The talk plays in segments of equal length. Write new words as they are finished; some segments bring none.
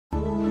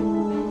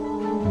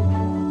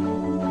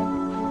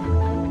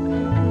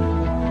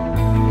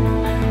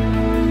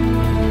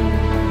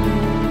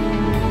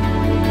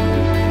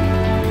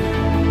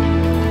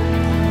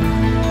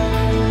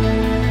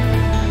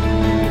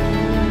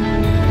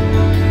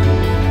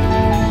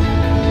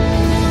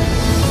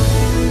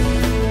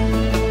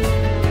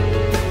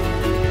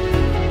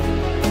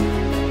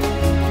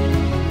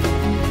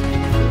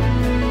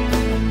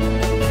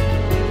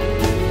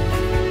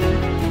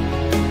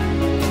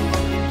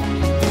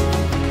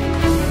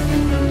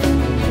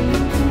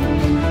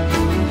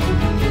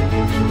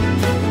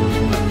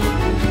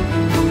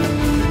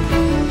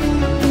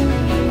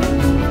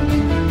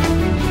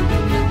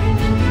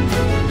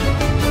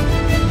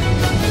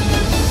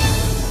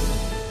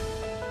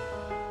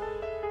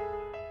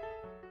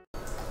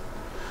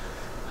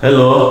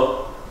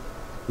Hello,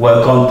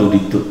 welcome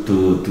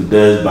to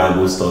today's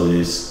Bible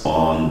studies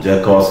on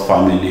Jacob's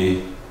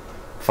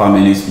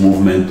family's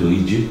movement to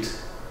Egypt.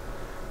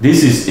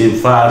 This is in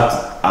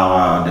fact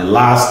the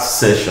last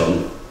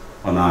session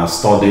on our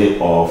study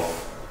of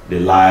the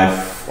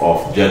life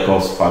of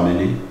Jacob's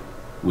family.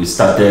 We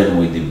started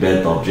with the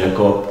birth of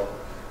Jacob,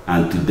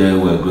 and today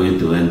we're going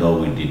to end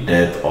up with the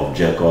death of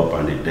Jacob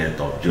and the death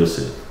of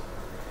Joseph.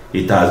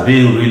 It has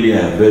been really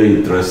a very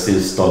interesting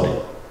study.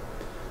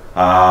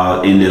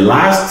 In the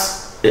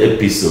last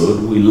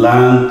episode, we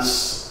learned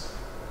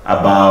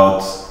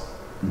about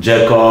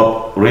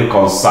Jacob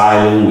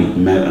reconciling with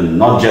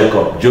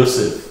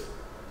Joseph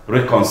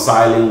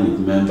reconciling with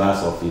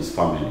members of his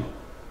family.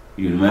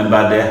 You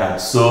remember they had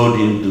sold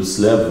him to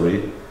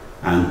slavery,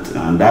 and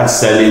that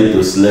selling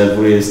to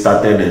slavery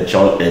started a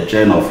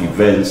chain of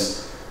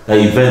events that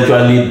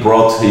eventually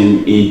brought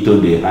him into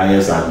the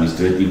highest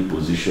administrative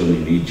position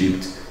in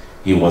Egypt.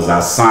 He was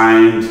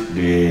assigned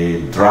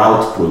the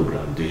drought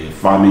program, the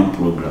famine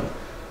program,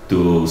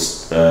 to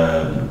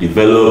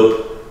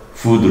develop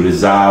food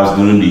reserves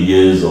during the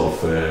years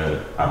of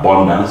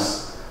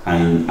abundance,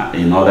 and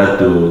in order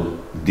to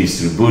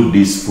distribute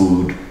this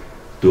food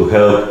to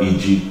help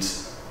Egypt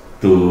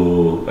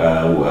to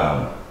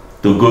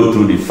go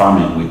through the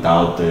famine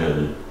without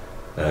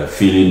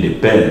feeling the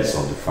pains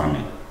of the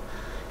famine.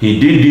 He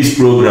did this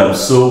program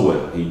so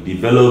well. He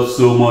developed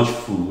so much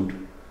food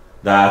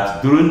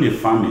that during the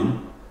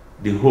famine,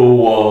 the whole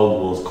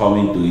world was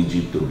coming to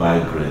Egypt to buy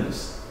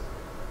grains.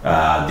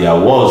 There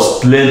was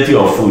plenty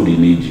of food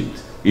in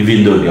Egypt,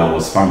 even though there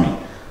was famine.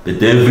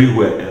 But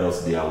everywhere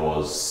else, there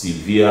was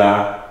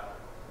severe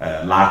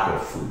lack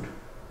of food.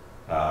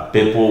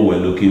 People were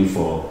looking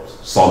for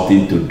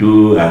something to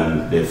do,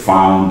 and they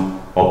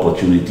found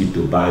opportunity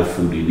to buy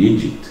food in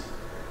Egypt.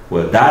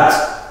 Well, that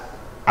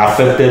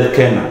affected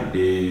Canaan.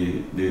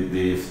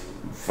 The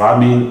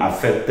famine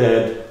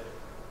affected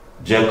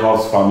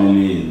Jacob's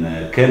family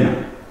in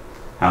Canaan,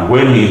 and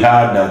when he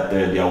heard that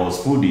there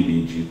was food in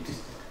Egypt,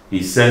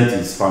 he sent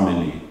his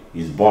family,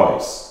 his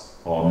boys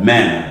or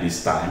men at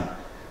this time,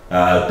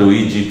 to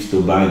Egypt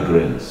to buy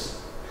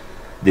grains.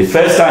 The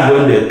first time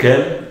when they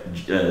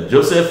came,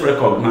 Joseph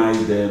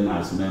recognized them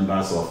as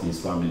members of his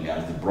family,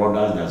 as the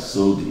brothers that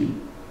sold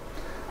him,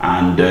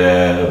 and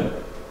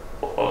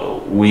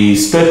we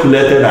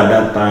speculated at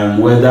that time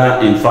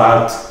whether in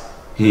fact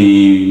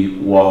he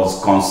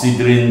was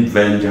considering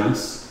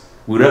vengeance.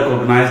 We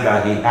recognized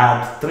that he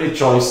had three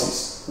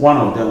choices. One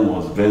of them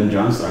was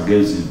vengeance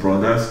against his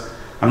brothers.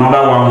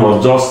 Another one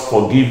was just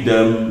forgive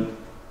them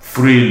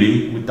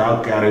freely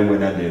without caring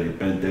whether they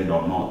repented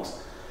or not.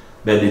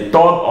 But the third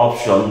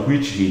option,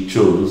 which he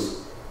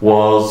chose,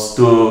 was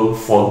to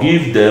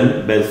forgive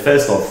them, but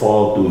first of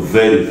all to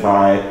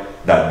verify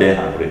that they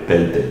had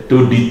repented,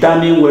 to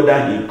determine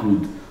whether he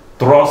could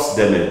trust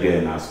them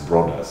again as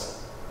brothers.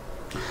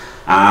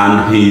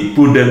 And he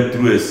put them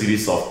through a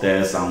series of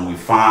tests, and we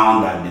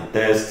found that the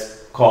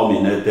test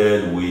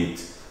culminated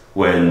with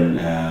when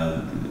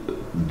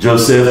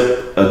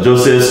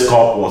Joseph's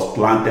cup was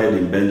planted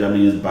in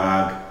Benjamin's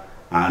bag,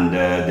 and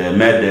they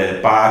made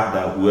the pact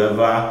that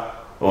whoever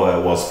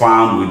was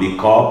found with the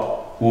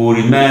cup will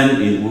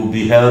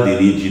be held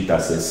in Egypt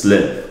as a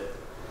slave.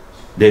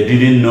 They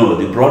didn't know,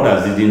 the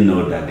brothers didn't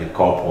know that the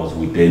cup was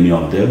with any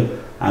of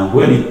them, and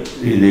when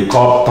the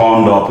cup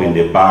turned up in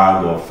the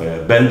bag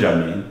of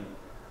Benjamin,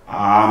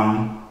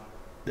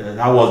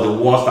 that was the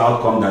worst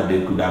outcome that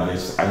they could have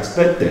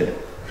expected.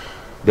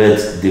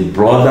 But the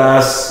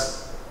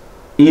brothers,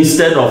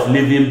 instead of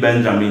leaving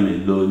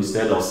Benjamin alone,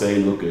 instead of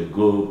saying, okay,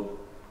 go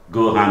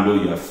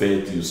handle your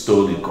fate, you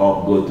stole the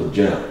cup, go to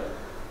jail,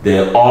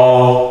 they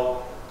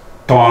all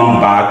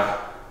turned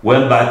back,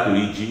 went back to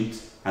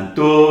Egypt, and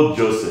told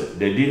Joseph,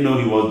 they didn't know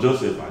he was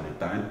Joseph at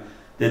the time,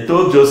 they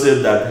told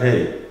Joseph that,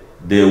 hey,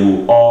 they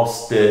will all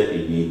stay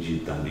in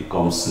Egypt and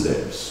become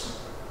slaves.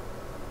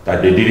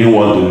 That they didn't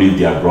want to leave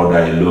their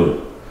brother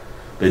alone.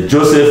 But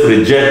Joseph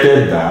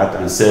rejected that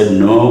and said,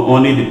 no,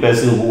 only the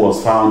person who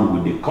was found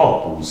with the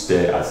cup will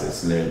stay as a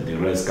slave. The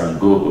rest can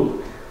go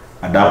home.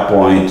 At that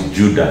point,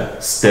 Judah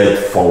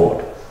stepped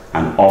forward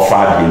and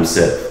offered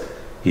himself.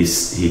 He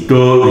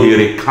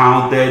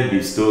recounted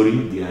the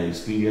story, their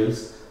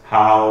experience,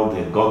 how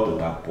they got to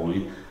that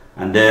point,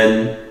 and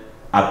then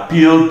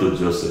appealed to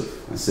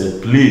Joseph and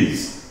said,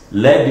 please,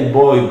 let the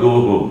boy go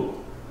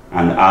home,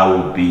 and I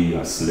will be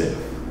your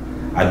slave.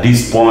 At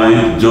this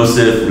point,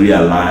 Joseph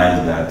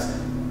realized that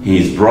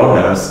his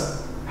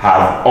brothers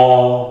have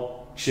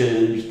all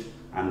changed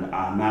and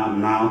are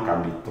now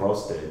can be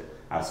trusted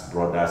as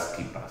brothers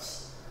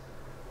keepers.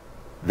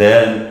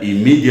 Then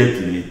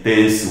immediately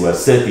things were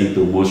set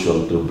into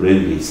motion to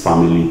bring his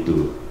family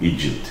to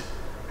Egypt.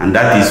 And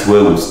that is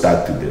where we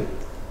start today.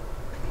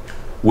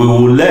 We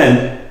will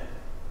learn,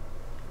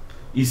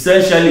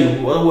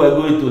 essentially what we're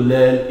going to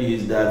learn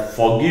is that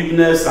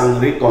forgiveness and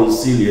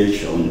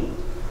reconciliation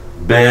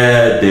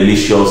bear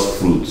delicious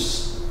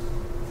fruits,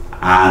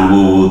 and we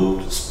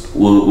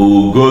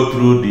will go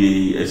through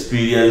the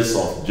experience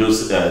of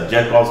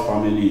Jacob's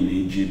family in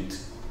Egypt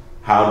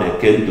how they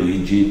came to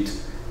Egypt,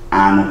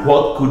 and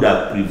what could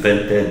have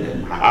prevented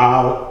them,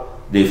 how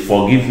the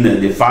forgiveness,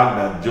 the fact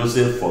that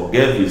Joseph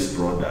forgave his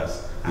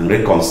brothers and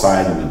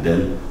reconciled with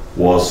them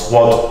was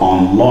what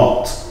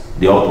unlocked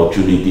the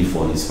opportunity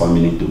for his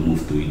family to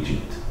move to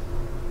Egypt.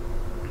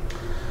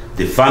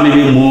 The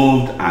family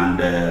moved,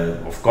 and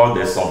of course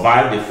they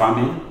survived the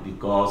famine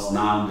because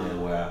now they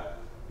were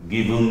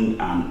given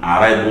an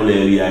arable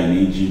area in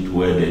Egypt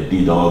where they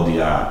did all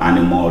their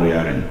animal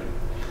rearing.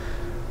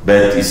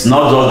 But it's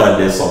not just that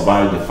they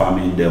survived the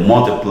famine, they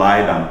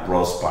multiplied and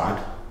prospered.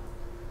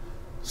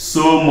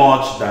 So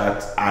much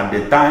that at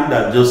the time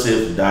that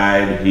Joseph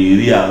died, he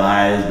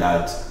realized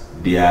that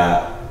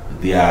their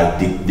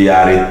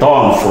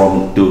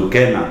return to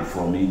Canaan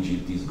from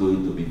Egypt is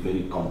going to be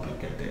very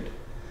complicated.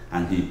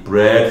 And he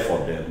prayed for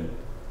them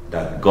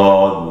that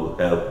God will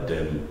help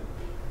them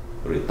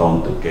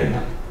return to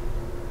Canaan.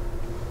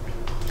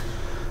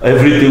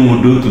 Everything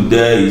we do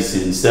today is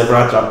in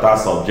several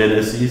chapters of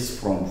Genesis,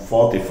 from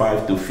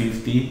 45 to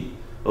 50.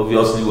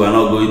 Obviously, we are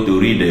not going to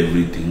read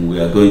everything. We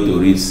are going to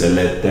read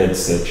selected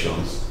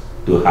sections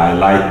to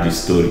highlight the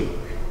story.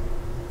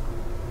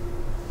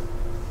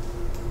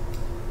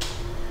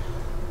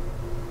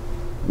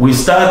 We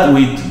start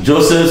with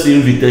Joseph's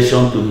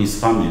invitation to his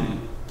family.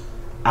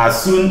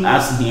 As soon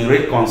as he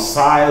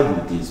reconciled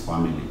with his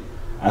family,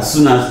 as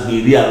soon as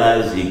he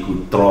realized he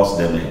could trust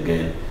them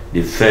again,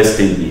 the first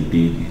thing he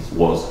did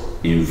was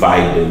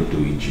invite them to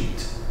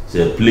Egypt. He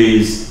said,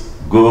 please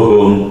go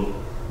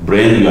home,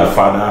 bring your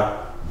father,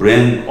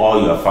 bring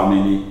all your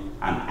family,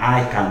 and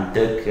I can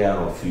take care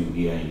of you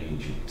here in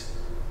Egypt.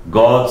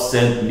 God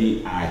sent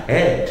me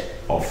ahead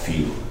of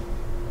you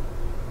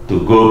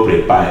to go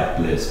prepare a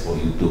place for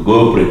you, to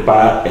go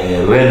prepare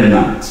a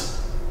remnant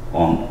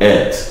on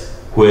earth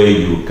where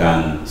you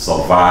can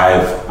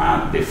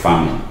survive the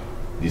famine,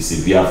 the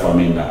severe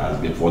famine that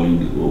has been falling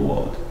the whole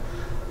world.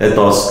 Let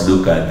us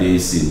look at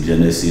this in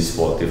Genesis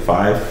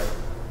 45.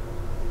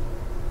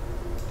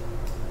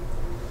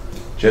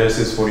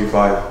 Genesis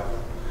 45.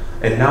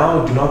 And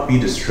now do not be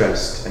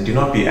distressed, and do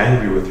not be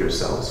angry with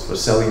yourselves for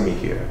selling me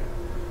here,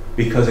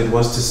 because it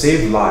was to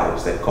save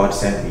lives that God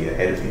sent me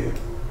ahead of you.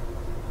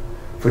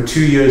 For 2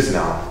 years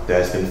now there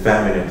has been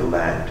famine in the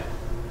land,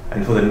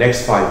 and for the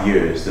next 5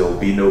 years there will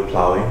be no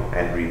plowing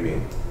and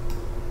reaping.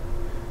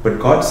 But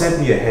God sent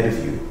me ahead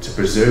of you to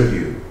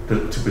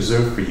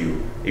preserve for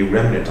you a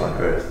remnant on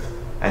earth,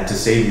 and to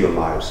save your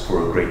lives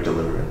for a great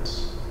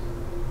deliverance.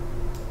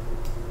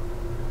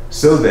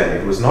 So then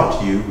it was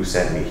not you who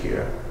sent me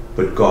here,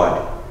 but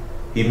God.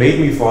 He made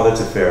me father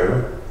to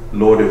Pharaoh,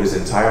 lord of his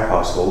entire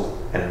household,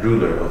 and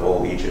ruler of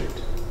all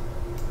Egypt.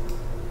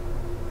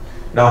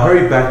 Now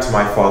hurry back to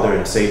my father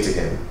and say to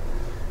him,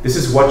 this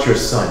is what your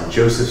son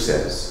Joseph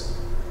says.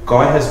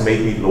 God has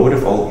made me lord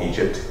of all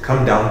Egypt.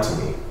 Come down to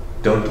me.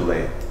 Don't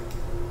delay.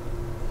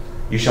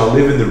 You shall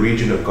live in the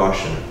region of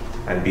Goshen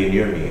and be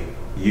near me,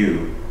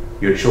 you,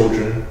 your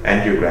children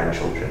and your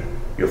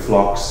grandchildren, your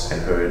flocks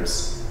and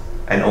herds,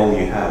 and all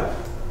you have.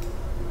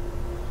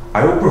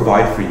 I will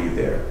provide for you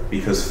there,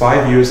 because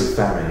 5 years of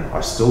famine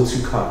are still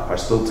to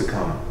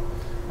come.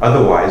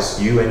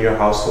 Otherwise, you and your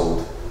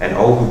household and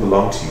all who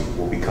belong to you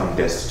will become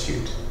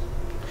destitute.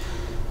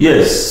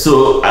 Yes,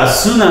 so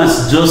as soon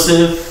as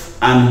Joseph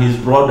and his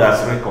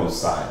brothers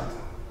reconciled,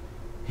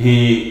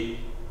 he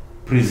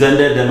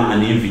presented them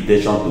an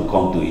invitation to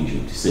come to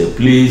Egypt. He said,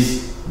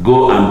 please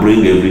go and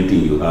bring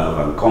everything you have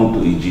and come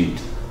to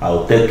Egypt.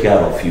 I'll take care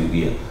of you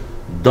here.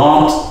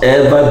 Don't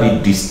ever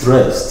be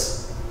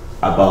distressed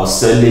about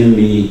selling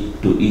me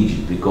to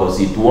Egypt, because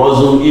it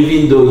wasn't,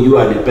 even though you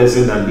are the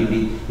person that did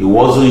it, it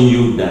wasn't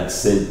you that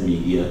sent me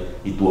here.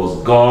 It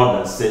was God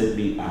that sent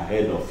me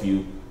ahead of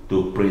you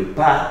to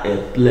prepare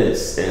a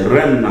place, a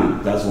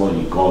remnant. That's what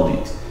he called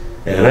it.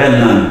 A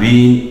remnant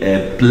being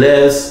a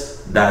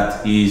place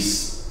that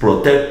is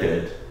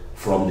protected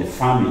from the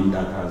famine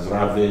that has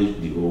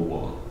ravaged the whole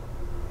world.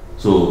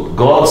 So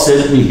God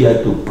sent me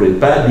here to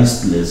prepare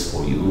this place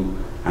for you,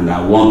 and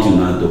I want you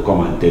now to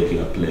come and take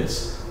your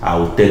place. I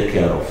will take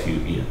care of you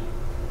here.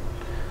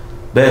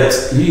 But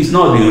he's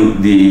not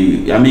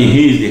he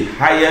is the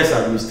highest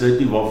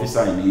administrative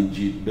officer in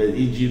Egypt, but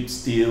Egypt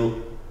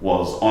still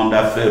was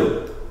under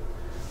Pharaoh.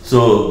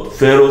 So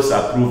Pharaoh's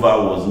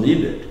approval was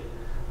needed.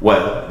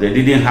 Well, they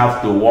didn't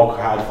have to work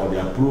hard for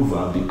the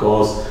approval,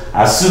 because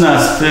as soon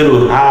as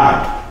Pharaoh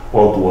heard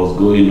what was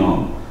going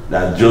on,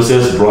 that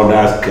Joseph's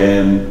brothers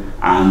came,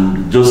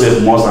 and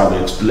Joseph must have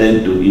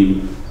explained to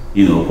him,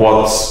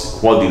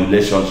 what the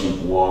relationship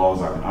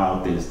was and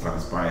how things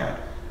transpired.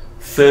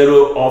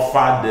 Pharaoh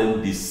offered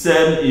them the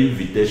same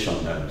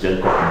invitation that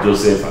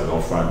Joseph had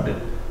offered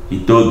them.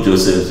 He told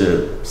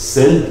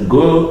Joseph,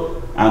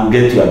 go and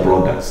get your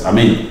brothers.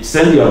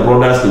 Send your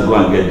brothers to go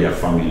and get their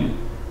family.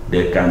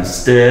 They can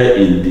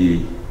stay in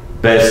the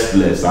best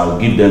place. I'll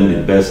give them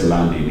the best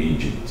land in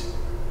Egypt.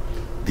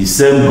 The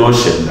same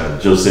Goshen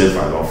that Joseph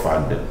had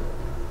offered them.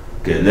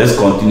 Okay, let's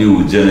continue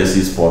with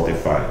Genesis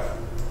 45.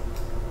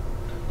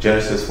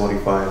 Genesis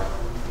 45.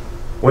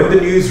 When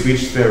the news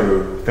reached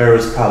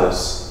Pharaoh's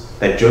palace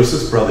that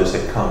Joseph's brothers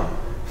had come,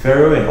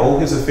 Pharaoh and all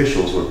his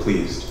officials were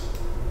pleased.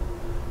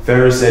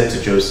 Pharaoh said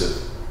to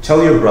Joseph,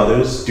 "Tell your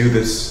brothers, do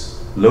this,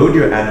 load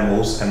your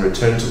animals and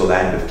return to the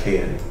land of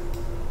Canaan.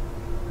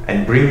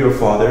 And bring your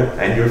father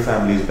and your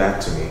families back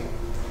to me.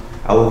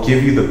 I will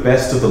give you the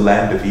best of the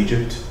land of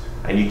Egypt,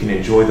 and you can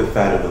enjoy the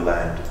fat of the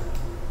land."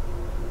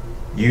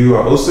 You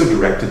are also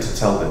directed to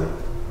tell them,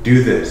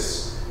 "Do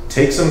this,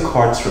 take some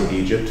carts from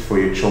Egypt for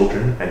your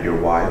children and your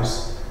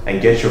wives,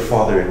 and get your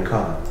father and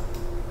come.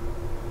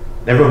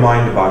 Never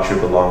mind about your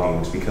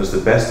belongings, because the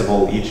best of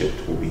all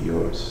Egypt will be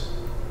yours."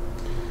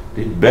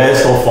 The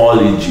best of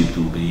all Egypt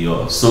will be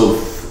yours. So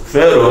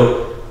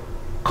Pharaoh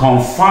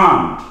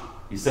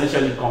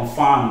essentially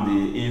confirmed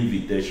the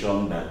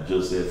invitation that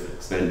Joseph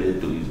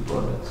extended to his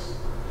brothers.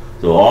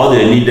 So all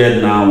they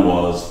needed now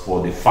was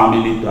for the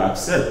family to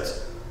accept.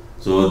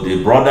 So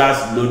the brothers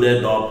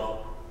loaded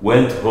up,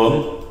 went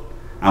home,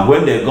 and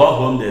when they got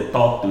home, they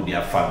talked to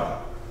their father.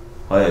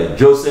 "Hey,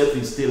 Joseph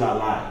is still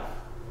alive.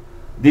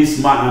 This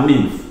man,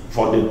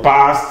 for the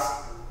past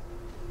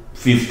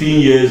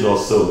 15 years or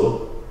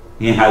so,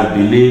 he has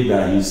believed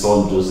that his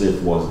son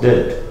Joseph was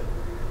dead.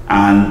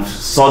 And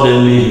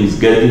suddenly he's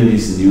getting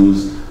this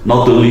news,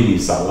 not only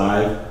he's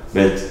alive,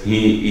 but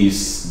he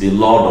is the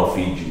Lord of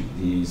Egypt.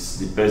 He's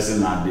the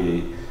person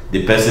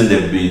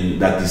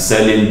that is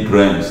selling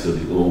grains to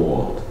the whole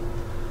world.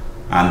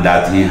 And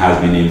that he has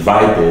been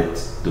invited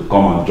to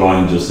come and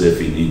join Joseph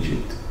in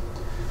Egypt."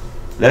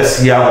 Let's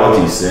hear what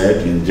he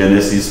said in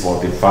Genesis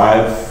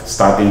 45,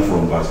 starting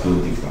from verse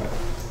 25.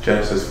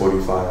 Genesis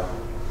 45.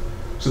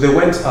 So they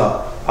went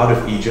up out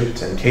of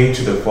Egypt and came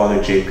to their father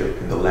Jacob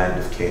in the land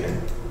of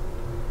Canaan.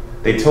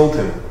 They told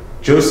him,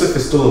 "Joseph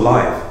is still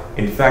alive.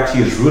 In fact,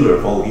 he is ruler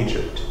of all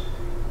Egypt."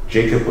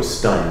 Jacob was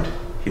stunned.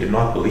 He did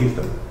not believe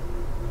them.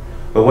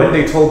 But when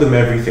they told him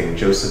everything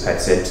Joseph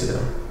had said to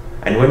them,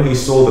 and when he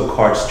saw the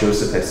carts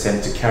Joseph had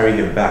sent to carry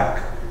him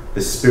back,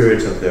 the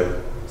spirit of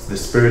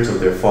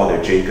their father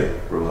Jacob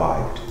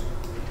revived.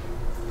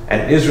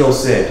 And Israel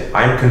said,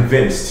 "I am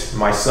convinced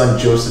my son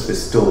Joseph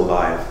is still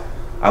alive.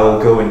 I will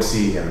go and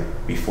see him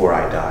before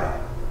I die."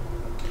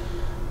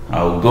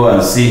 I will go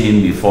and see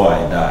him before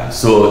I die.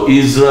 So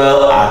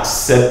Israel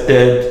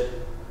accepted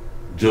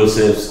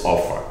Joseph's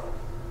offer.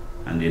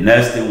 And the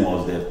next thing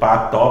was they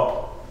packed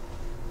up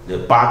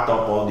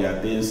all their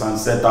things and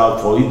set out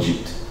for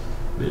Egypt.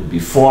 But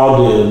before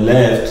they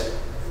left,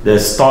 they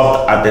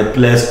stopped at a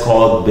place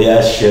called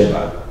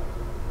Beersheba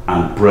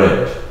and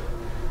prayed.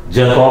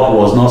 Jacob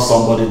was not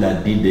somebody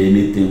that did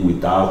anything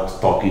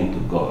without talking to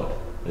God,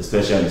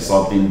 especially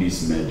something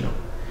this major.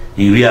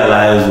 He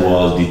realized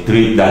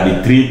that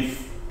the trip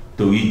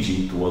to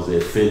Egypt was a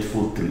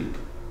faithful trip,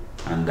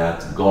 and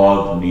that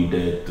God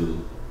needed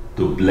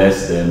to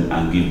bless them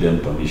and give them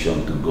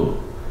permission to go.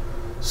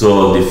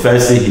 So the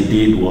first thing he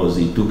did was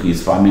he took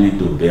his family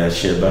to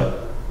Beersheba.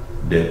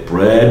 They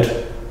prayed,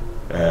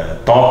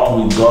 talked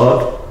with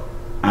God,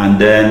 and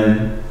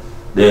then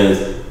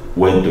they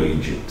went to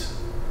Egypt.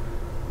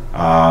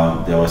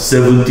 There were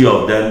 70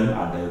 of them,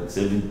 and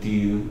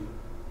 70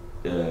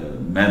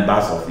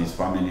 members of his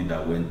family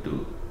that went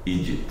to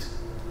Egypt.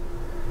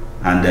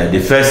 And the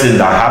first thing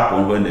that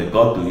happened when they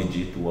got to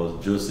Egypt was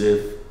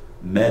Joseph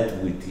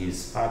met with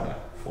his father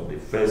for the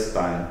first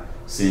time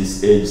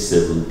since age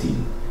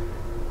 17.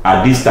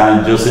 At this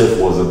time, Joseph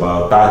was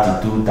about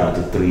 32,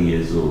 33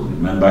 years old.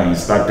 Remember, he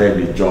started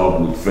the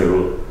job with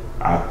Pharaoh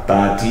at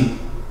 30.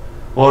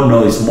 Oh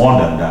no, it's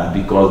more than that,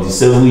 because the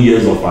 7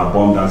 years of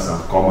abundance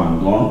have come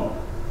and gone,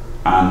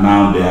 and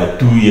now they are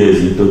 2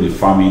 years into the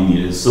famine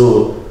years.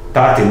 So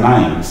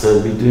 39, so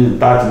between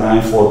 39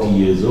 and 40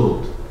 years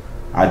old.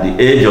 At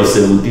the age of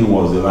 17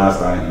 was the last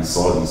time he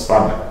saw his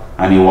father,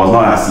 and it was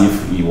not as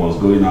if he was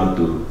going out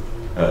to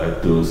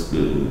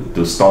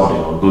study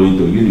or going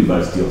to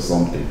university or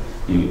something.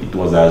 It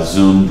was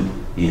assumed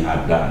he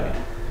had died.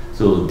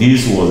 So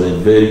this was a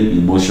very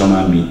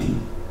emotional meeting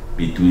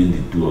between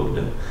the two of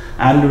them.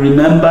 And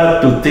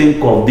remember to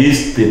think of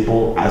these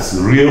people as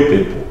real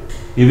people.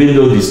 Even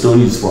though the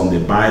story is from the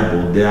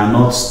Bible, they are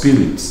not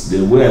spirits. They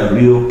were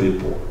real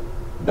people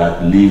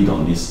that lived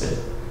on this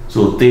earth.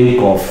 So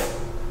think of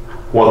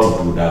what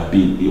it would have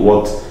been,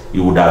 what it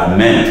would have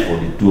meant for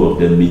the two of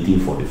them meeting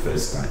for the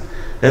first time.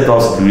 Let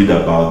us read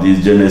about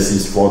this.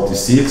 Genesis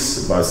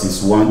 46,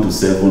 verses 1 to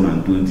 7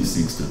 and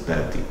 26 to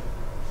 30.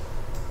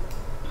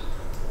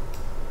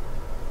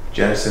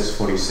 Genesis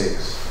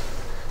 46.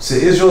 So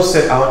Israel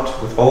set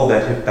out with all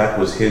that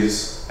was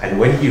his, and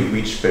when he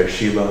reached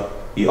Beersheba,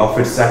 he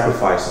offered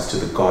sacrifices to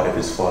the God of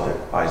his father,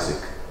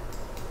 Isaac.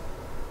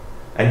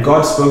 And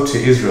God spoke to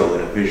Israel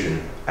in a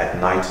vision at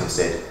night and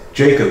said,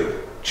 "Jacob,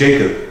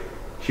 Jacob."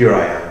 "Here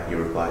I am," he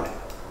replied.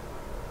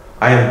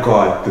 "I am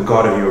God, the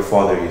God of your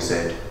father," he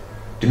said.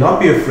 "Do not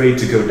be afraid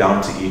to go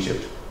down to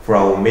Egypt, for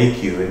I will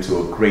make you into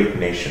a great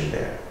nation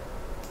there.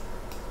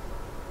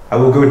 I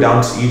will go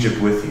down to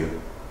Egypt with you,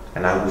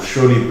 and I will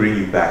surely bring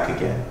you back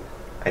again,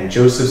 and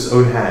Joseph's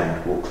own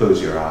hand will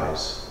close your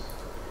eyes."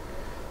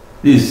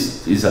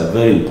 This is a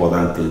very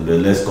important thing, but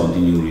let's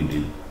continue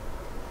reading.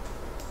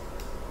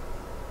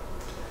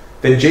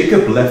 Then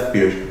Jacob left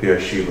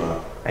Beersheba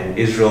And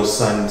Israel's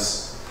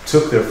sons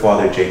took their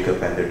father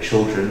Jacob and their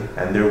children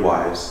and their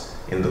wives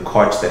in the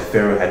carts that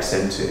Pharaoh had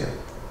sent to him,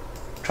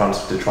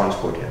 to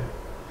transport him.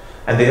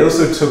 And they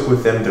also took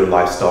with them their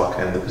livestock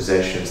and the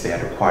possessions they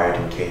had acquired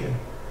in Canaan.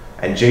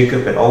 And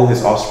Jacob and all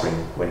his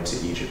offspring went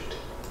to Egypt.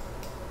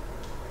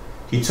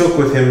 He took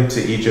with him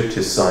to Egypt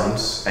his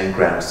sons and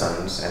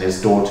grandsons, and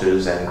his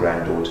daughters and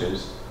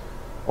granddaughters,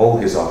 all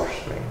his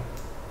offspring.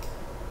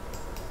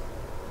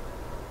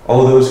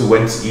 All those who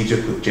went to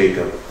Egypt with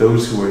Jacob,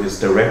 those who were his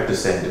direct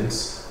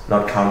descendants,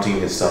 not counting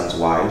his sons'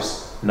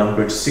 wives,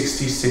 numbered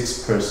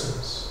 66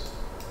 persons.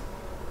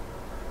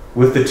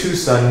 With the 2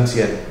 sons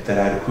who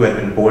had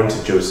been born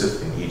to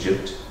Joseph in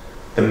Egypt,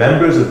 the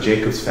members of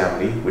Jacob's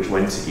family which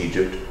went to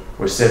Egypt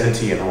were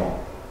 70 in all.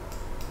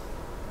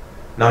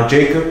 Now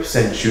Jacob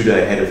sent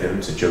Judah ahead of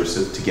him to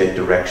Joseph to get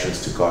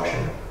directions to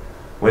Goshen.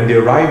 When they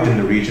arrived in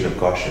the region of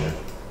Goshen,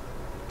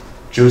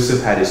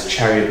 Joseph had his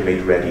chariot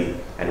made ready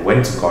and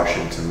went to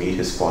Goshen to meet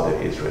his father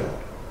Israel.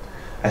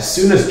 As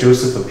soon as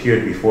Joseph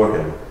appeared before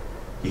him,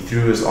 he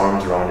threw his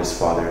arms around his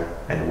father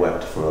and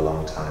wept for a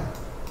long time.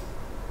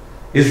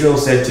 Israel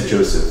said to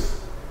Joseph,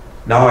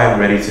 "Now I am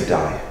ready to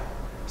die,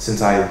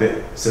 since I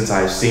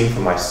have seen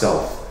for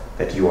myself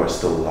that you are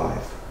still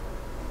alive."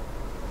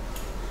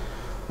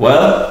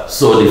 Well,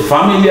 so the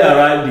family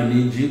arrived in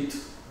Egypt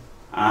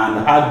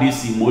and had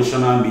this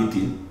emotional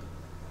meeting.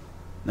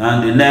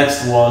 And the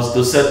next was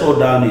to settle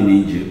down in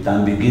Egypt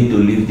and begin to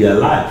live their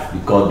life,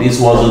 because this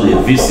wasn't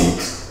a visit.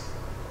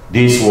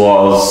 This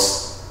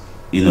was,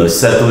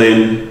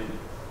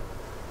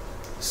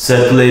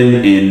 settling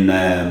in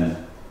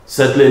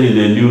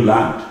a new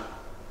land.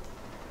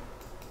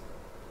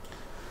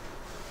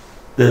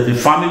 The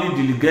family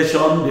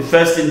delegation, the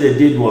first thing they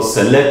did was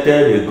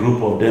selected a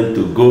group of them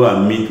to go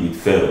and meet with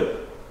Pharaoh.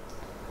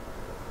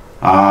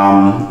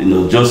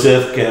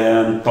 Joseph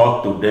came,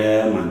 talked to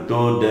them and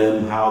told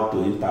them how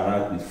to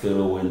interact with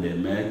Pharaoh when they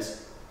met.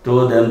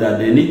 Told them that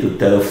they need to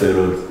tell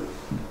Pharaoh,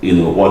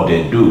 what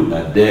they do,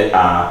 that they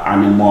are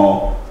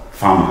animal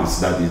farmers,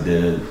 that is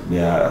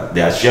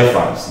they are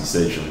shepherds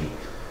essentially.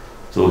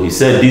 So he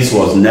said this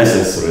was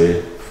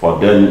necessary for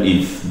them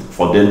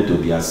to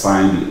be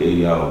assigned the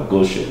area of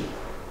Goshen,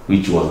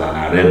 which was an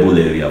arable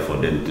area for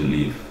them to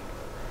live.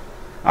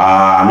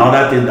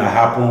 Another thing that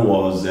happened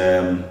was,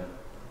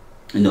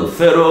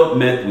 Pharaoh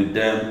met with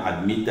them,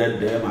 admitted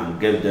them, and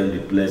gave them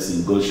the place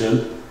in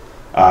Goshen.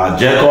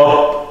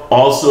 Jacob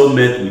also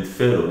met with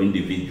Pharaoh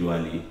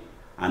individually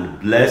and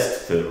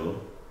blessed Pharaoh.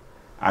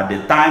 At the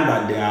time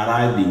that they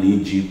arrived in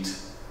Egypt,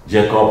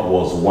 Jacob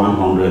was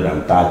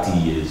 130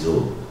 years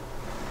old.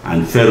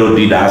 And Pharaoh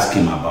did ask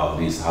him about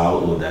this. How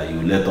old are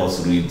you? Let us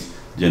read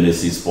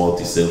Genesis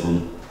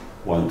 47,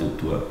 1 to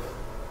 12.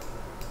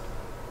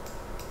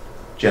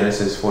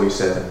 Genesis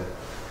 47.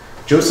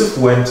 Joseph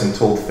went and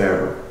told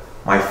Pharaoh,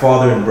 "My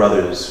father and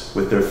brothers,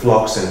 with their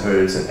flocks and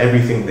herds and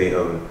everything they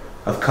own,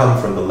 have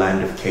come from the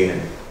land of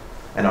Canaan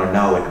and are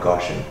now in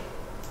Goshen."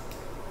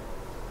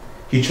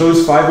 He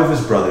chose 5 of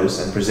his brothers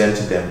and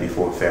presented them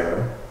before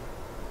Pharaoh.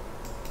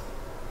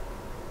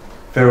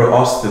 Pharaoh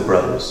asked the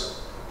brothers,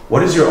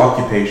 "What is your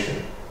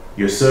occupation?"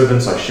 "Your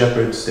servants are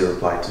shepherds," they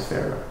replied to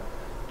Pharaoh,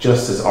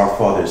 "just as our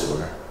fathers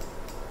were."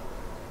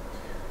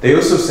 They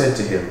also said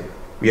to him,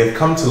 "We have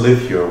come to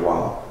live here a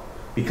while,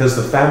 because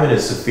the famine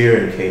is severe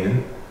in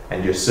Canaan,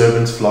 and your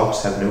servants'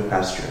 flocks have no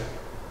pasture.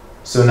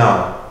 So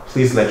now,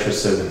 please let your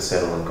servants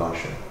settle in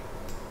Goshen."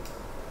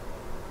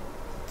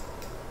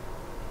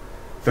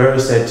 Pharaoh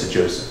said to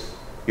Joseph,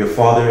 "Your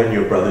father and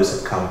your brothers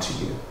have come to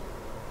you,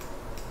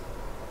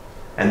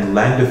 and the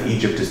land of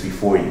Egypt is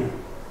before you.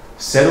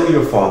 Settle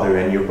your father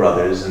and your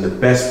brothers in the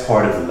best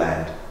part of the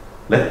land.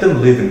 Let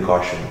them live in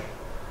Goshen,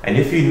 and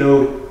if you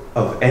know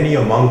of any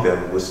among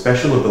them with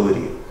special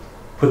ability,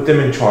 put them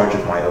in charge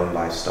of my own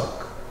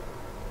livestock."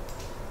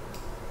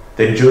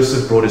 Then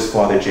Joseph brought his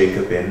father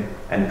Jacob in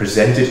and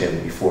presented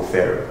him before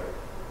Pharaoh.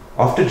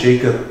 After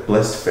Jacob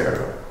blessed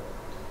Pharaoh,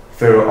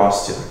 Pharaoh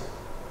asked him,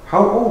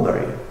 "How old are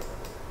you?"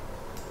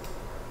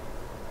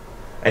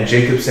 And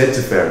Jacob said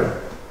to Pharaoh,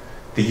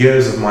 "The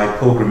years of my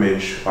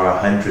pilgrimage are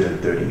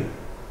 130.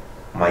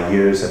 My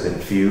years have been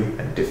few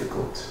and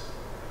difficult,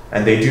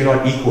 and they do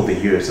not equal the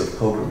years of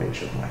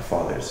pilgrimage of my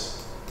fathers."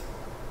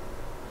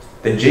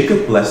 Then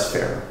Jacob blessed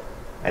Pharaoh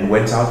and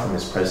went out from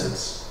his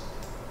presence.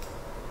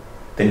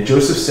 Then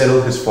Joseph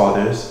settled his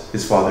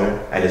father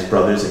and his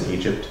brothers in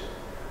Egypt,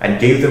 and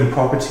gave them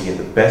property in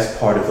the best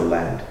part of the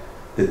land,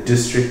 the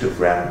district of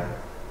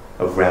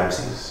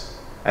Ramses,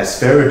 as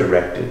Pharaoh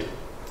directed.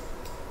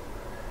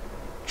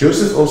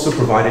 Joseph also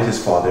provided his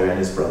father and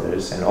his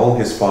brothers and all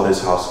his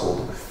father's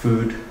household with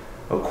food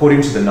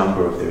according to the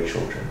number of their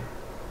children.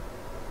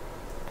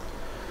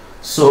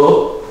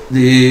 So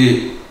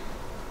the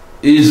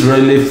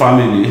Israeli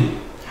family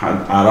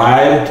had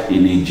arrived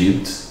in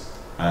Egypt,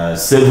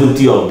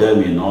 70 of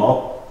them in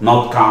all,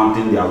 not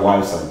counting their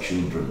wives and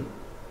children.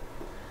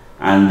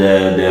 And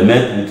they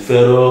met with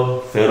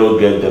Pharaoh. Pharaoh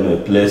gave them a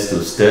place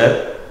to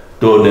stay,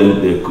 told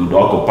them they could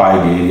occupy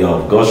the area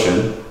of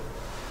Goshen.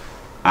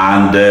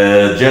 And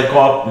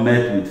Jacob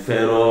met with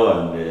Pharaoh,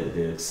 and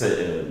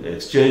they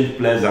exchanged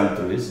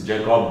pleasantries.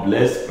 Jacob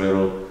blessed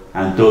Pharaoh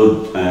and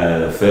told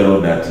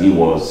Pharaoh that he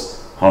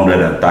was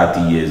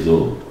 130 years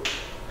old.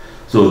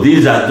 So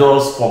these are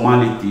just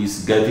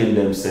formalities getting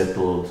them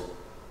settled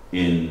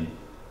in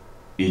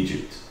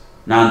Egypt.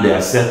 Now they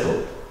are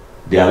settled.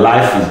 Their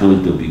life is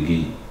going to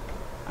begin.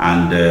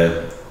 And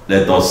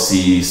let us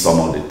see some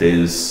of the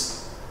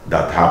things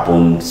that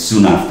happened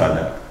soon after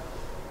that.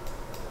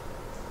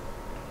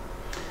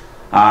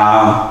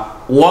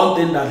 One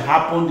thing that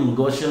happened in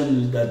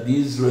Goshen is that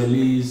the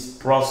Israelis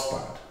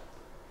prospered.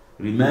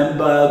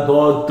 Remember,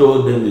 God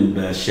told them in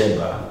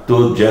Beersheba,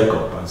 told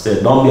Jacob and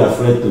said, don't be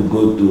afraid to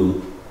go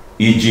to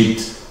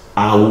Egypt.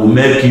 I will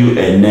make you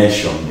a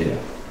nation there.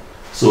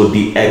 So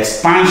the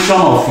expansion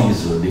of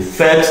Israel, the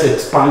first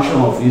expansion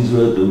of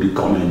Israel to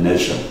become a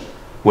nation,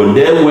 when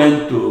they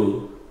went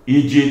to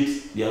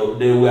Egypt,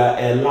 they were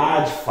a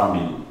large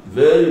family,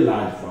 very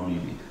large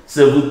family.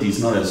 70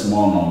 is not a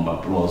small number,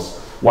 plus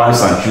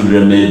wives and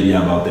children maybe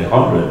about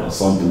 100 or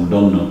something, we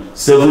don't know.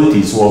 70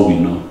 is what we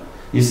know.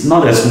 It's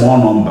not a small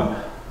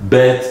number,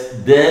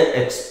 but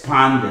they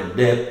expanded,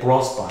 they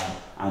prospered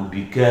and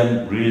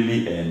became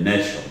really a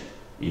nation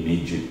in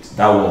Egypt.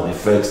 That was the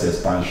first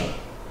expansion.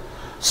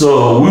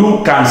 So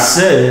we can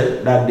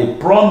say that the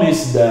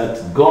promise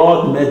that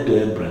God made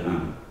to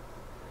Abraham,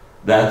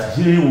 that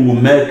he will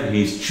make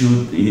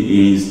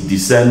his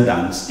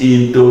descendants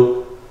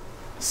into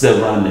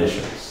several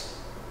nations,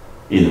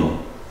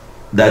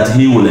 that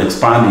he will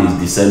expand his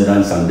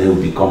descendants and they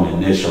will become a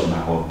nation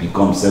or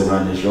become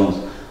several nations.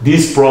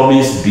 This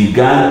promise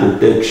began to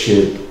take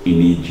shape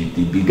in Egypt.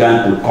 It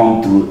began to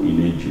come through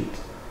in Egypt.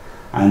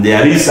 And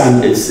there is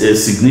a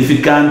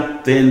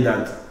significant thing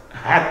that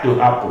had to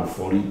happen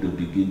for it to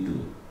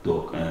begin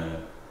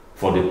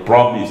for the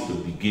promise to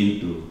begin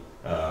to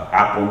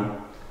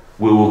happen.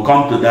 We will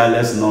come to that.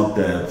 Let's not,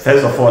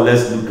 first of all,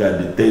 let's look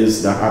at the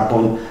things that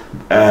happened.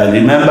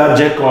 Remember,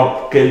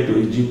 Jacob came to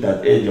Egypt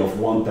at the age of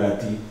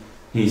 130.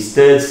 He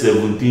stayed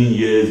 17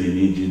 years in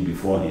Egypt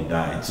before he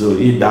died. So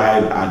he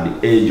died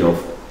at the age of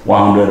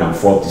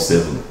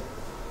 147.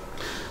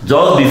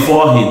 Just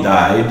before he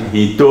died,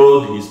 he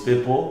told his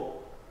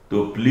people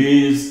to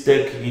please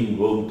take him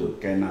home to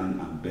Canaan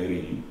and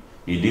bury him.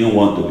 He didn't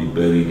want to be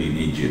buried in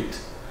Egypt.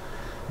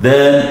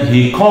 Then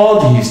he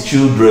called his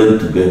children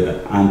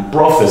together and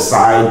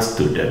prophesied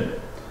to them.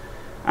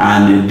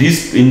 And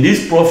in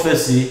this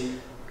prophecy,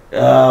 we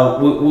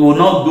will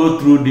not go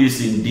through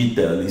this in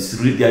detail.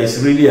 There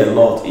is really a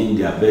lot in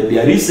there, but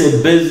there is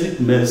a basic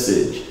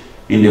message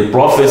in the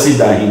prophecy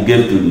that he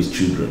gave to his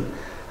children.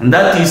 And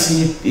that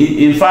is,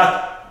 he in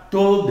fact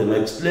told them,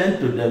 explained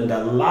to them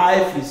that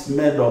life is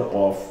made up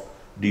of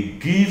the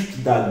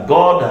gift that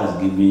God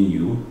has given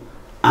you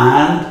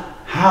and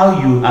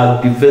how you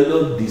have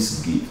developed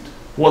this gift,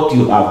 what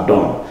you have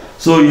done.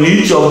 So in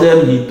each of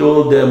them, he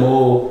told them,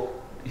 oh,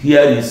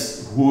 here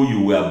is who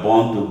you were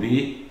born to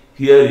be,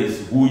 here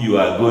is who you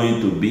are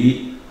going to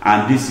be,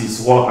 and this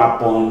is what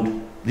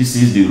happened, this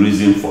is the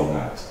reason for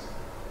that.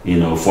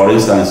 For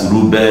instance,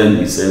 Reuben,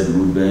 he said,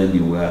 Reuben,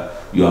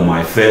 you are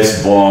my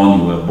firstborn,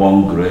 you were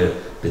born great,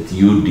 but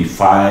you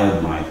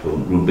defied my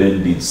home.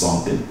 Reuben did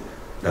something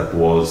that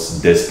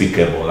was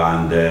despicable,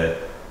 and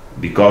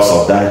because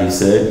of that, he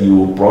said, you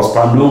will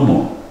prosper no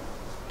more.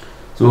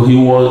 So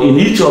in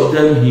each of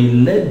them, he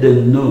let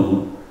them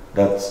know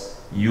that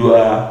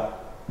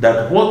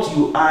what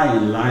you are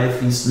in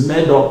life is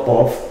made up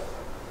of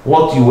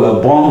what you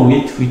were born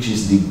with, which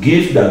is the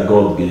gift that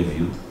God gave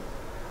you,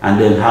 and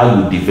then how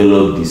you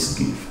develop this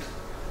gift.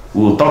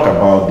 We'll talk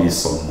about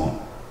this some more.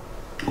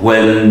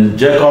 When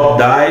Jacob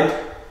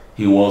died,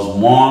 he was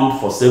mourned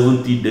for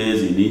 70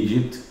 days in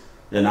Egypt.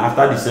 Then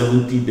after the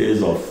 70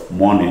 days of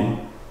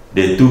mourning,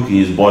 they took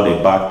his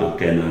body back to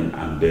Canaan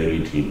and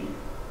buried him.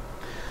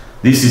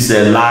 This is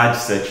a large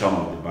section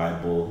of the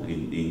Bible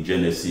in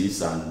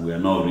Genesis, and we are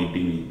not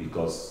reading it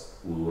because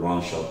we will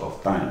run short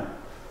of time.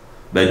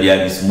 But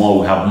there is more,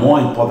 we have more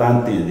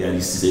important things. There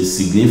is a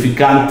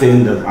significant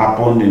thing that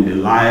happened in the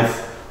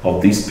life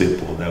of these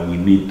people that we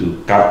need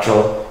to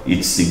capture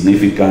its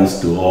significance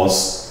to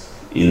us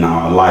in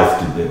our life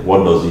today.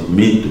 What does it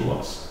mean to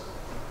us?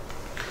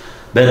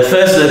 But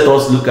first, let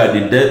us look at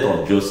the death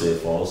of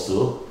Joseph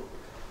also.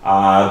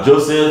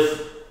 Joseph,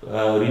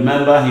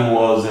 remember, he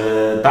was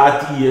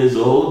 30 years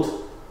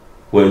old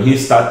when he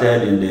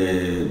started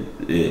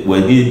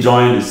when he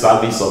joined the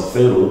service of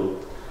Pharaoh.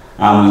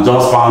 And we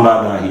just found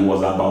out that he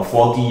was about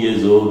 40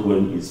 years old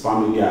when his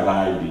family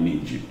arrived in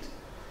Egypt.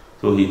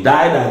 So he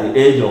died at the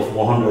age of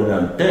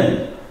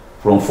 110.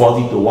 From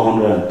 40 to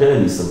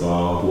 110 is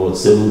about, what,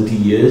 70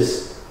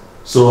 years?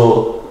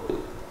 So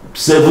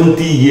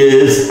 70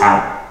 years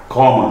had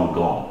come and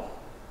gone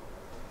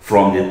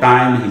from the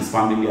time his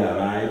family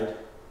arrived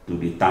to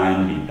the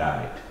time he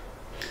died.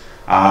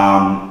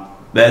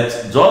 But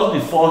just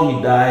before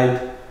he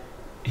died,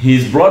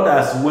 his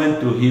brothers went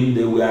to him.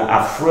 They were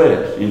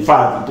afraid. In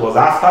fact, it was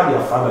after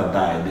their father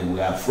died, they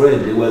were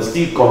afraid. They were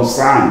still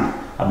concerned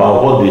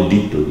about what they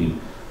did to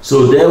him.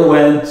 So they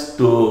went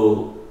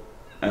to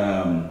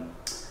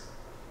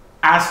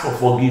ask for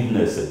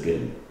forgiveness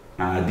again.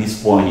 And at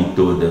this point, he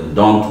told them,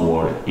 don't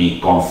worry. He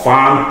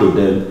confirmed to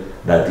them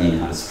that he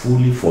has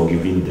fully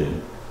forgiven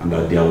them and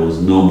that there was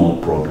no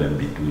more problem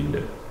between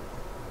them.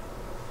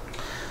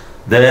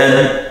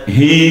 Then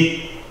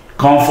he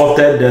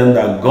comforted them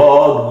that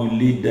God will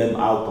lead them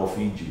out of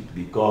Egypt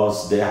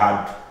because they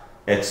had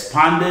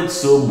expanded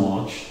so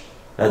much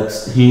that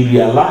he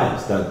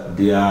realized that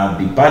their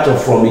departure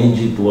from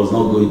Egypt was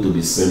not going to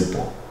be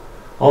simple.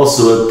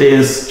 Also,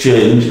 things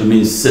change. I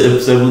mean,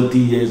 70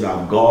 years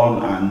have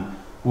gone, and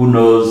who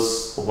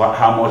knows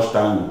how much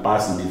time will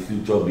pass in the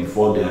future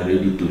before they are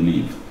ready to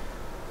leave.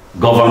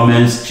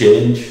 Governments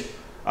change.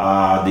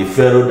 The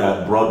Pharaoh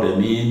that brought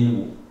them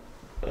in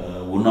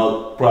will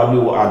not, probably,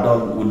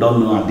 we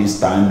don't know at this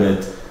time,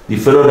 but the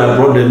Pharaoh that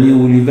brought them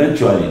in will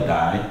eventually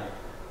die.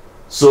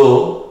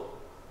 So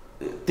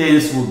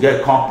things will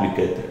get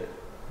complicated.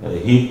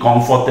 He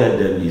comforted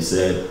them. He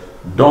said,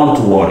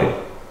 don't worry.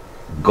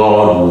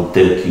 God will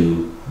take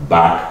you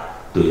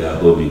back to your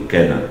home in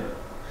Canaan.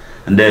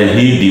 And then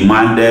he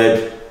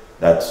demanded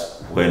that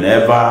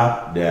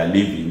whenever they are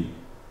leaving,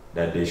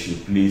 that they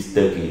should please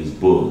take his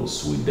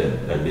bones with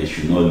them, that they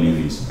should not leave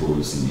his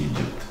bones in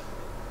Egypt.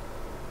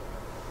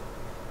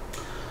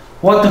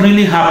 What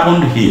really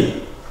happened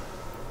here?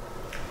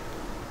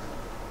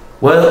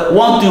 Well,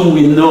 one thing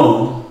we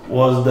know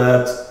was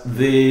that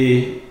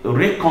the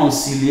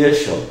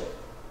reconciliation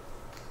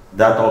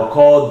that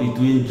occurred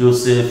between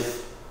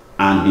Joseph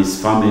and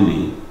his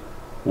family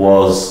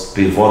was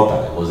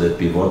pivotal. It was a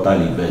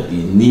pivotal event.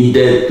 It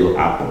needed to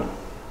happen.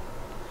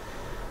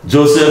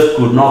 Joseph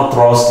could not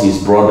trust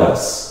his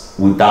brothers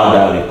without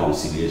that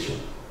reconciliation.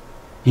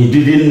 He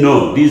didn't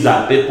know these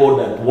are people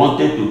that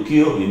wanted to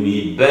kill him.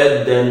 He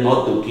begged them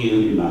not to kill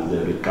him as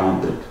they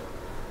recounted.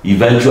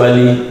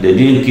 Eventually, they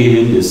didn't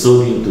kill him. They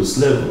sold him to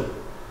slavery.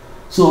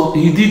 So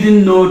he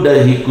didn't know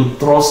that he could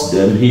trust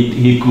them.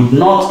 He could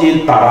not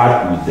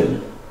interact with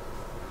them.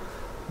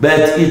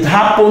 But it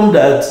happened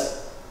that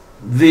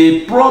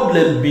the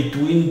problem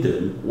between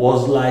them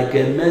was like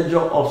a major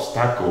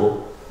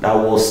obstacle that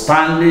was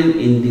standing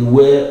in the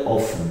way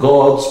of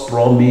God's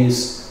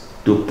promise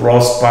to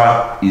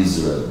prosper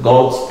Israel,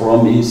 God's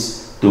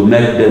promise to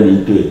make them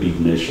into a big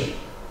nation.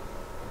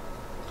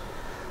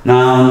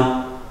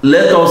 Now,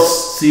 let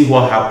us see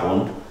what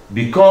happened.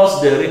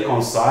 Because they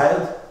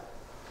reconciled,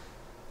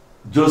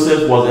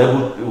 Joseph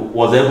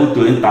was able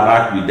to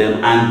interact with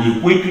them, and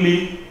he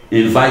quickly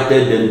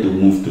invited them to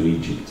move to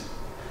Egypt.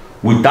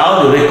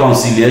 Without the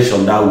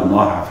reconciliation, that would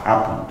not have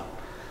happened.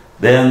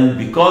 Then,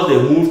 because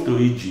they moved to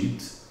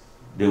Egypt,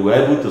 they were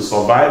able to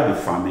survive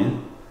the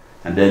famine,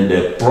 and then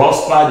they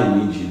prospered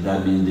in Egypt.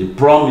 That means the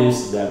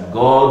promise that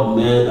God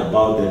made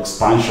about the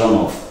expansion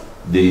of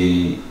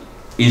the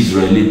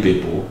Israeli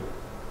people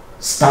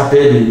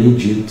started in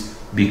Egypt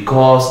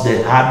because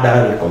they had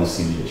that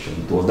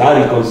reconciliation. It was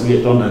that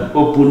reconciliation that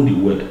opened the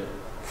way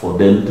for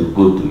them to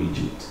go to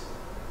Egypt.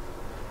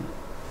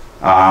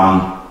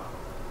 But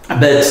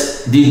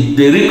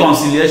the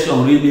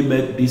reconciliation really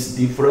made this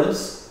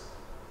difference,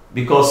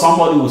 because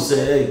somebody will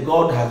say, hey,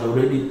 God has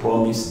already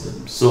promised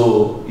them.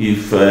 So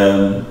if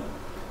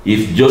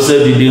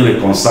Joseph didn't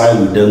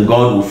reconcile with them,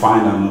 God will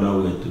find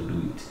another way to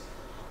do it.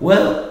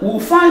 Well, we'll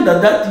find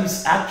that that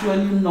is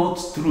actually not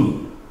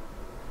true,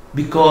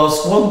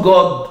 because what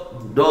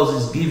God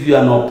does is give you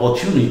an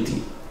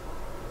opportunity.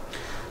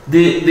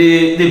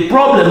 The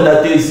problem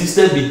that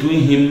existed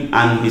between him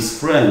and his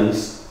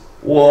friends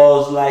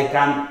was like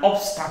an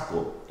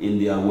obstacle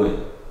in their way.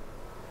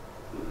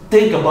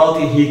 Think about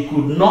it. He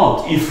could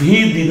not, if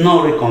he did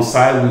not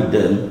reconcile with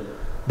them,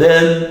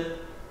 then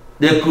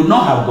they could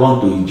not have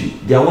gone to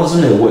Egypt. There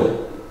wasn't a way.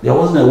 There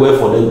wasn't a way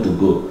for them to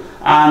go.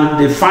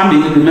 And the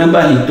family,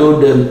 remember, he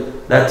told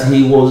them that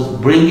he was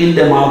bringing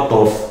them out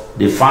of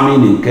the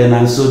famine in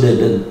Canaan so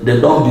that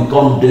they don't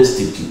become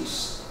destitute.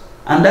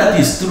 And that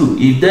is true.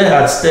 If they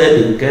had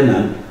stayed in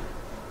Canaan,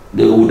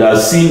 they would have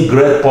seen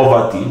great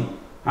poverty,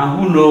 and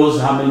who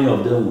knows how many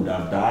of them would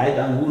have died,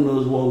 and who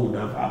knows what would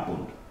have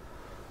happened.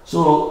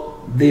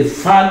 So the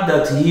fact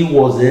that he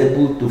was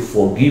able to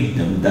forgive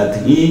them,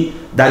 that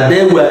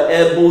they were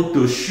able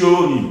to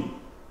show him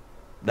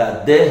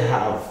that they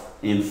have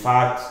in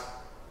fact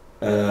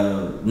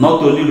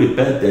not only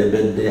repented,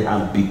 but they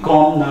have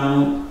become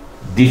now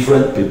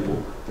different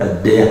people,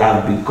 that they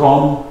have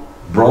become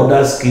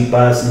brothers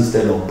keepers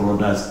instead of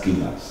brothers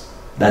killers,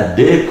 that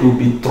they could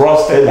be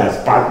trusted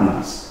as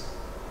partners.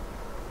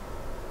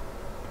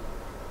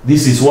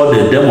 This is what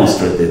they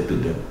demonstrated to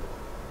them.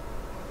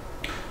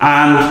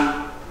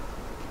 And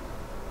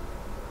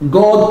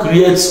God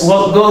gives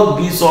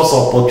us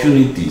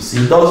opportunities.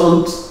 He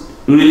doesn't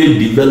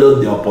really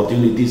develop the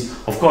opportunities.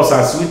 Of course,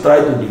 as we try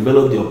to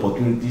develop the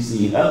opportunities,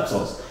 He helps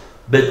us.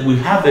 But we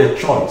have a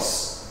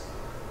choice.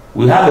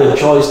 We have a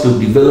choice to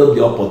develop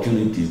the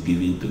opportunities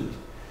given to us.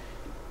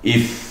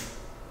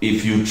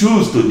 If you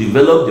choose to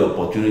develop the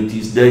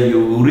opportunities, then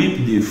you will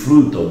reap the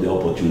fruit of the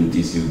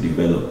opportunities you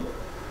develop.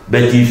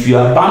 But if you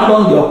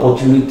abandon the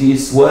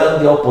opportunities, well,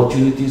 the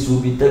opportunities will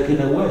be taken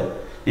away.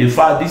 In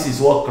fact, this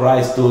is what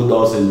Christ told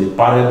us in the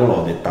parable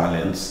of the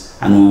talents,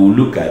 and we will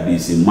look at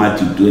this in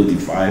Matthew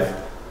 25,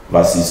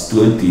 verses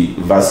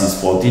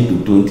 14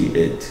 to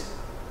 28.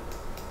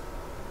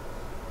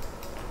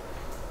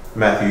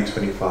 Matthew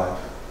 25.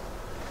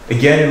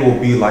 Again, it will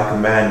be like a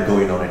man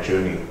going on a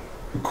journey,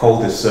 who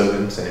called his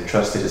servants and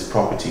entrusted his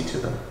property to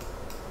them.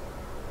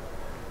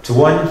 To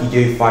one he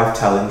gave 5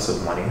 talents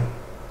of money,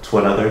 to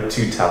another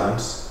 2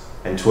 talents,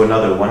 and to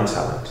another 1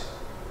 talent,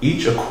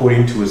 each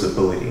according to his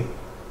ability.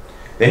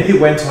 Then he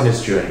went on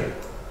his journey.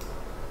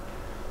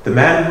 The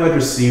man who had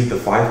received the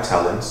 5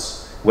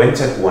 talents went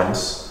at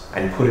once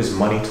and put his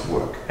money to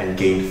work and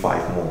gained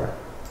 5 more.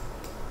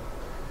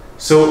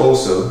 So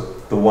also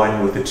the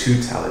one with the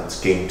 2 talents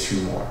gained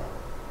 2 more.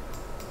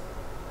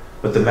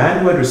 But the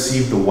man who had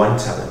received the 1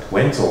 talent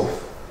went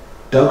off,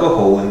 dug a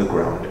hole in the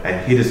ground,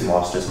 and hid his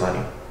master's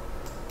money.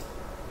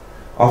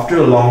 After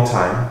a long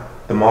time,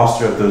 the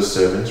master of those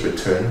servants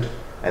returned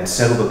and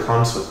settled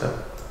accounts with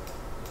them.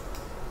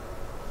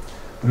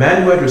 The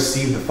man who had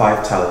received the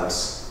 5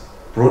 talents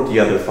brought the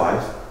other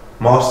 5.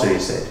 Master, he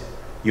said,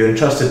 you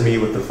entrusted me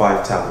with the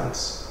 5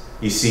 talents.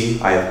 You see,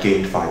 I have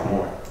gained 5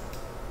 more.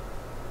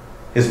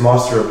 His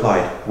master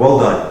replied, well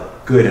done,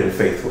 good and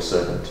faithful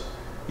servant.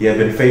 You have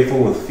been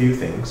faithful with few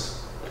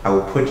things. I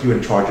will put you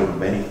in charge of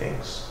many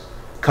things.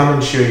 Come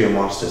and share your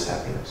master's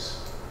happiness.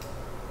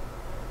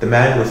 The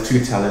man with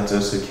 2 talents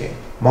also came.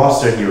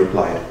 Master, he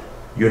replied,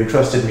 you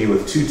entrusted me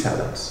with 2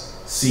 talents.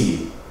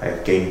 See, I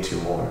have gained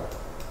 2 more.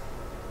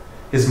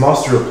 His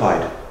master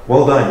replied,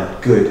 well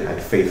done, good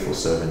and faithful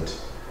servant.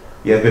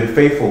 You have been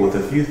faithful with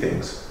a few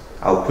things.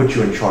 I'll put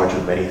you in charge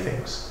of many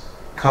things.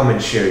 Come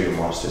and share your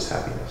master's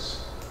happiness.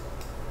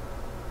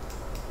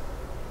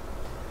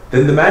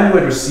 Then the man who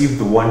had received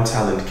the 1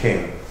 talent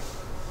came.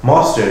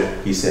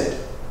 Master, he said,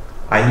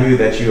 I knew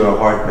that you are a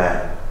hard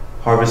man,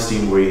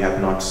 harvesting where you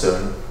have not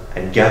sown,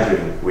 and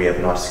gathering where you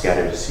have not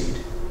scattered seed.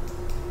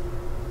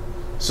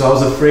 So I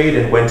was afraid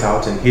and went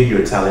out and hid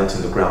your talent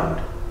in the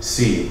ground.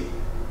 See,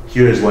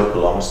 here is what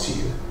belongs to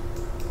you.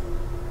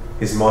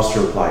 His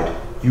master replied,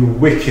 you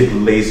wicked,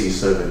 lazy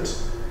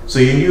servant. So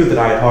you knew that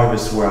I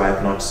harvest where I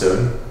have not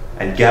sown,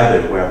 and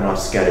gathered where I have not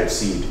scattered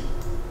seed.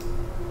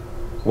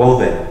 Well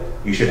then,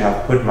 you should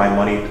have put my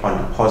money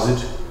on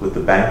deposit with the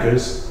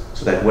bankers,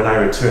 so that when I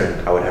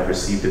returned, I would have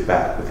received it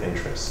back with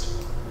interest.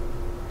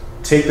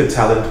 Take the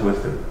talent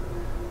with him.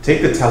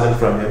 Take the talent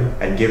from him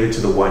and give it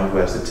to the one who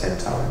has the 10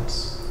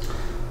 talents.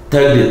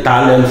 Take the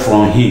talent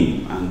from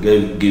him and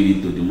give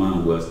it to the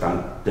man who has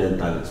 10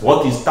 talents.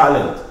 What is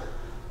talent?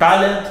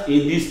 Talent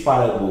in this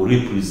parable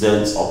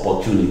represents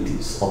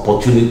opportunities.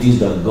 Opportunities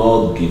that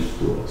God gives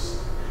to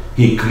us.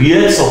 He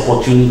creates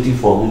opportunity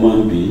for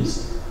human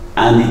beings,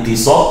 and it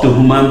is up to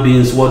human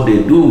beings what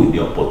they do with the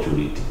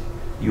opportunity.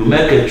 You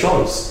make a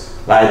choice.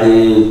 Like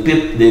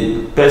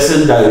the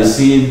person that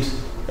received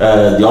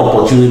the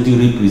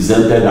opportunity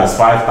represented as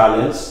 5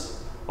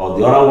 talents, or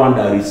the other one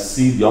that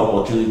received the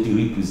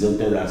opportunity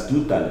represented as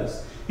 2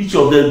 talents. Each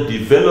of them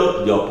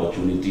developed the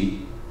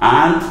opportunity,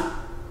 and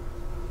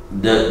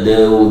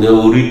they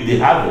will reap the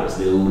harvest.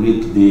 They will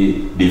reap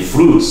the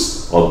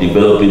fruits of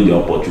developing the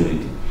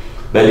opportunity.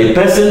 But the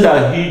person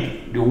that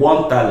hid the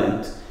 1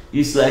 talent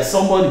is like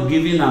somebody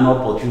giving an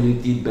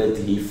opportunity, but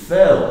he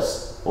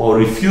fails or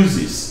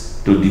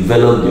refuses to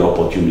develop the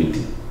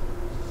opportunity.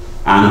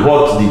 And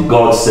what did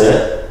God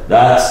say?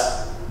 That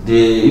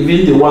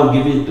even the one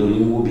given to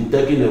him will be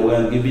taken away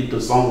and given to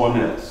someone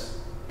else.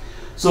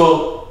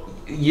 So,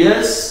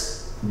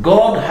 yes,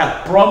 God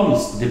had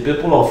promised the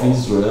people of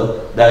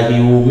Israel that he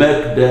will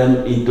make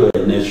them into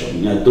a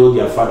nation. He told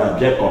their father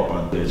Jacob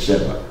and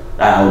Beersheba,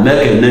 I will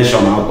make a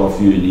nation out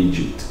of you in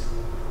Egypt.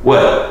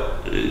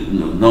 Well,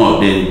 no,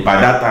 by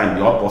that time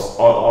the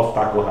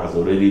obstacle has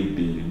already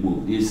been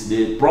removed. It's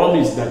the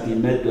promise that he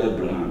made to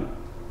Abraham,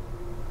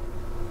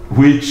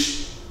 which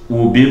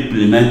will be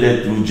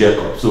implemented through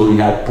Jacob. So he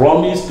had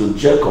promised to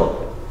Jacob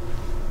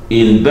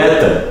in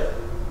Bethel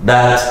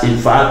that in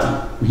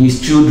fact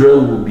his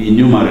children will be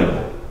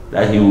innumerable,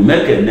 that he will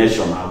make a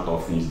nation out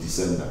of his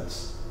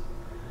descendants.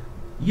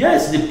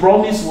 Yes, the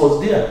promise was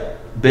there,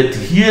 but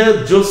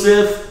here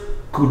Joseph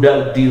could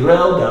have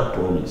derailed that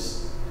promise.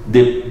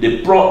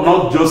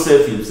 Not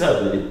Joseph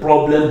himself, but the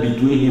problem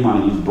between him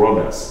and his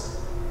brothers.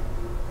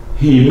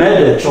 He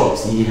made a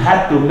choice. He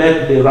had to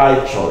make the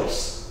right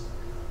choice.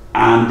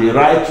 And the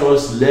right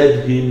choice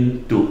led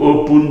him to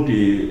open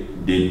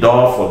the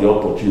door for the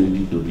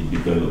opportunity to be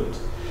developed.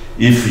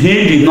 If he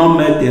did not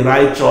make the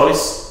right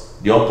choice,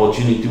 the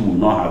opportunity would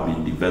not have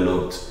been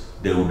developed.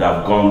 They would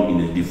have gone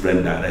in a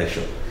different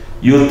direction.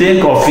 You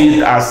think of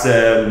it as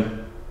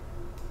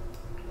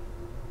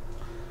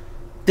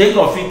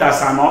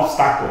an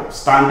obstacle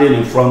standing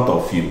in front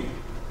of you.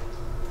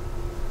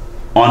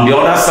 On the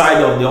other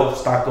side of the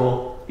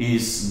obstacle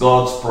is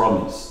God's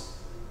promise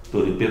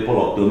to the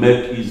people to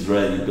make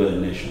Israel into a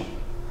nation.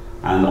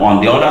 And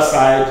on the other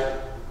side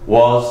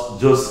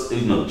was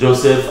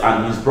Joseph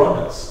and his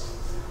brothers.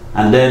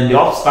 And then the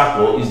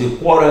obstacle is the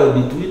quarrel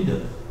between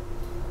them.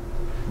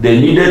 They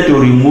needed to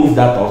remove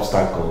that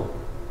obstacle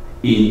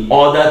in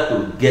order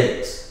to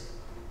get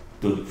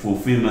to the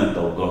fulfillment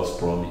of God's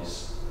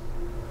promise.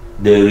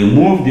 They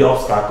remove the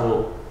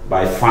obstacle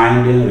by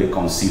finding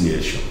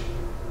reconciliation.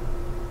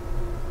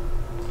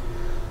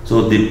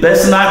 So the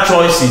personal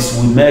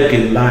choices we make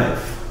in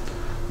life,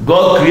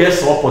 God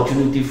creates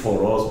opportunity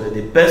for us, but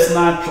the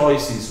personal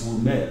choices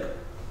we make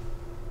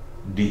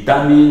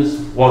determines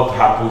what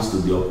happens to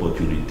the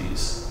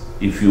opportunities.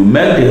 If you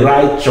make the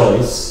right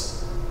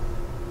choice,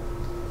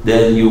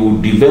 then you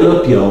will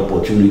develop your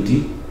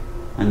opportunity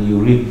and you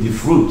reap the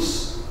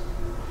fruits.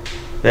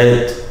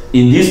 But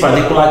in this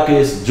particular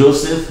case,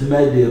 Joseph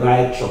made the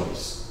right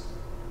choice.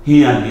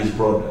 He and his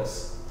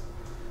brothers.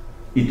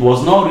 It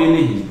was not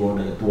really his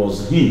brother, it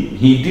was him.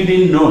 He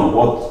didn't know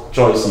what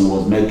choice he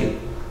was making,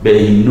 but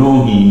he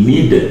knew he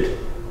needed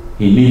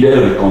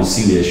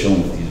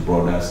reconciliation with his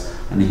brothers,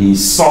 and he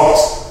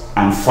sought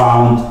and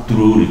found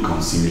through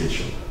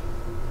reconciliation.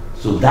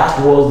 So that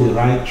was the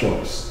right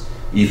choice.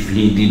 If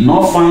he did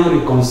not find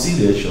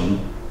reconciliation,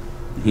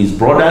 his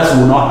brothers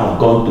would not have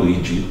gone to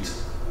Egypt.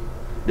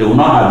 They would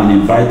not have been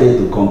invited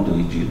to come to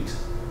Egypt.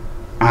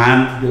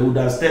 And they would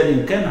have stayed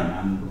in Canaan,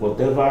 and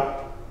whatever,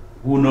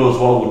 who knows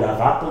what would have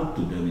happened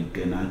to them in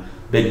Canaan,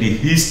 but the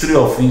history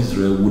of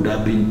Israel would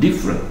have been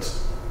different.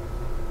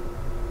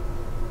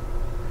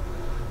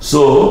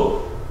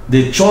 So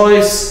the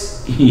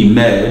choice he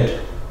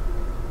made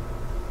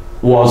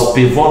was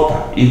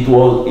pivotal. It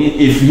was,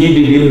 if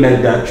he didn't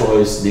make that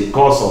choice, the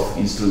course of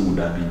history would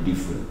have been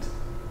different.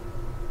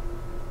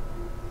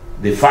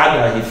 The fact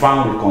that he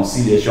found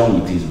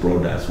reconciliation with his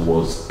brothers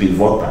was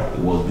pivotal. It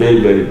was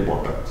very, very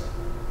important.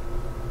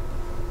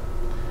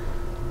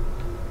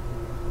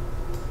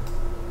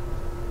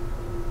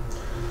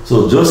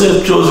 So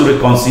Joseph chose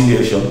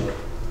reconciliation,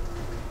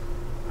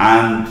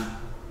 and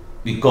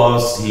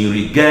because he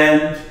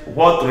regained,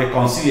 what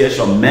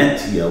reconciliation meant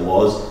here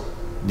was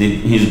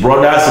his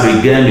brothers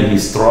regained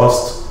his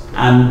trust,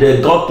 and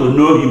they got to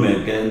know him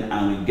again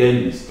and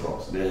regained his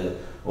trust. They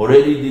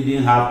already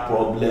didn't have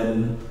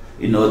problem.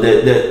 You know,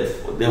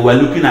 they were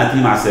looking at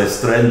him as a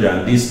stranger,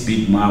 and this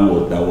big man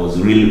that was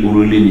really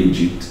ruling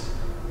Egypt.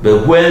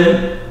 But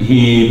when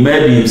he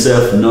made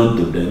himself known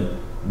to them,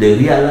 they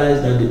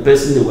realized that the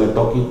person they were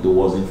talking to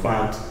was in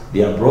fact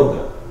their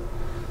brother.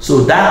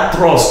 So that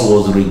trust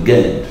was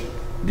regained.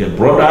 The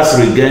brothers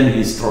regained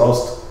his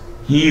trust,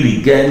 he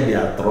regained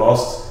their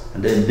trust,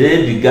 and then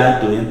they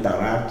began to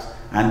interact.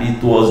 And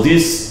it was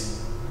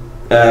this,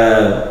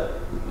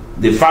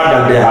 the fact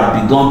that they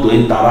have begun to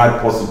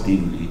interact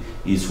positively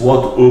is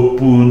what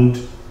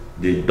opened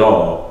the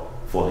door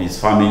for his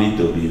family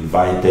to be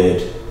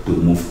invited to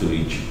move to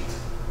Egypt.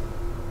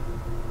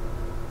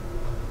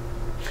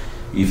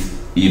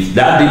 If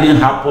that didn't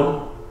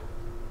happen,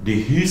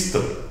 the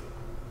history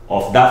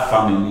of that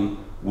family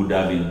would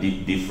have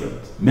been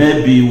different.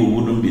 Maybe we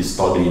wouldn't be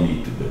studying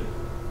it today.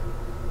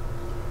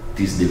 It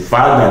is the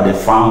fact that they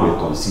found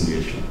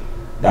reconciliation.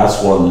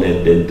 That's what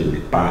led them to the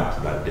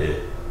path that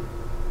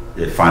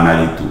they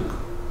finally took.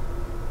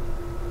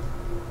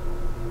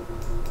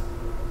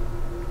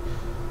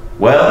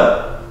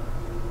 Well,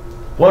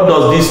 what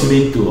does this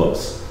mean to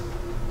us?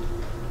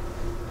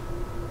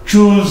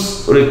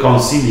 Choose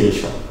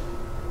reconciliation.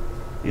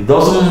 It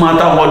doesn't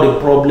matter what the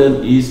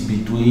problem is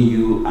between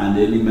you and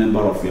any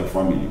member of your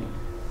family,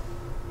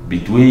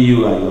 between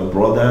you and your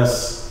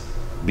brothers,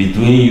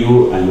 between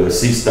you and your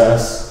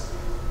sisters,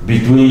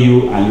 between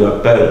you and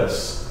your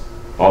parents,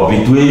 or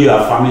between your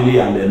family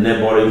and the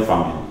neighboring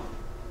family.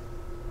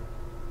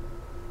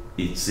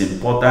 It's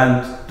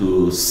important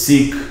to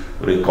seek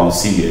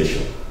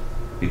reconciliation,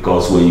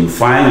 because when you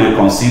find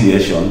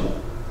reconciliation,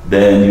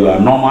 then your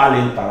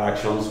normal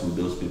interactions with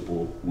those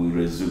people will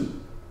resume.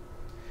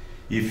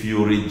 If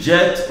you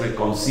reject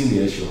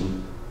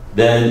reconciliation,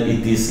 then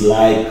it is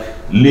like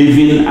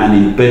leaving an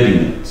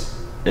impediment,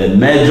 a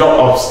major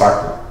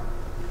obstacle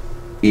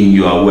in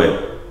your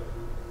way.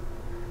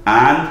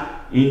 And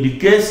in the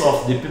case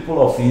of the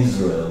people of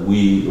Israel,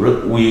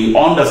 we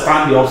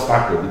understand the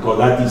obstacle because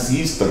that is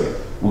history.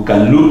 We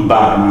can look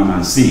back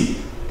and see.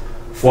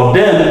 For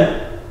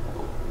them,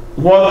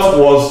 what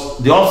was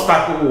the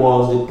obstacle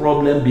was the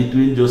problem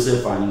between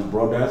Joseph and his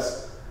brothers.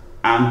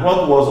 And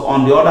what was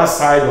on the other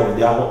side of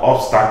the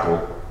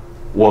obstacle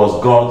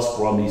was God's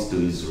promise to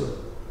Israel.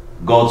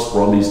 God's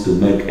promise to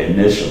make a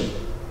nation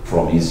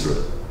from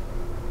Israel.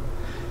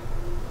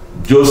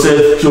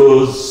 Joseph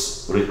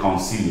chose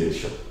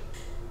reconciliation.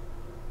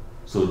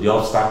 So the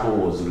obstacle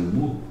was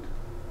removed.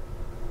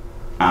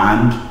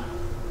 And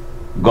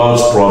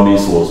God's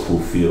promise was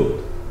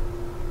fulfilled.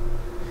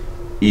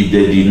 If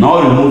they did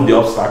not remove the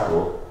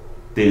obstacle,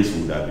 things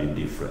would have been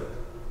different.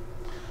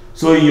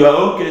 So in your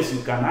own case,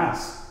 you can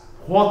ask,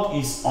 what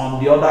is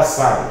on the other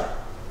side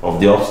of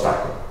the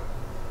obstacle?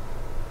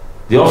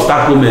 The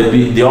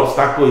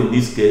obstacle in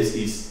this case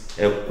is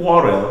a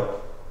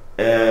quarrel,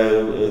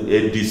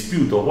 a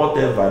dispute or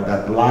whatever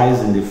that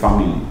lies in the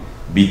family,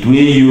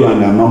 between you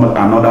and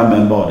another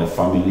member of the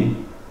family,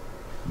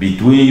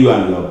 between you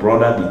and your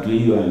brother,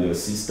 between you and your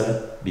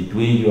sister,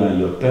 between you and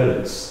your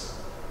parents,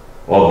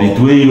 or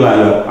between you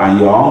and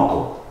your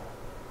uncle.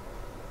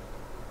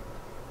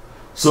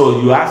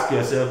 So you ask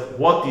yourself,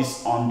 what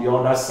is on the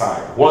other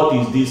side? What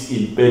is this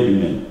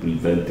impediment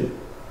preventing?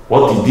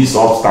 What is this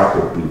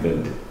obstacle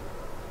preventing?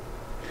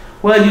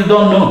 Well, you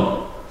don't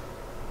know.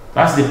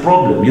 That's the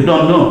problem. You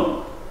don't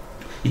know.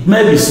 It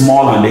may be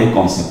small and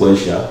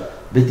inconsequential,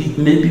 but it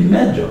may be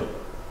major.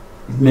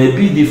 It may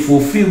be the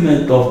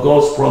fulfillment of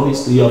God's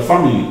promise to your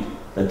family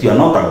that you are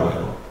not aware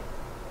of.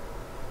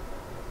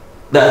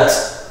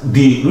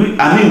 We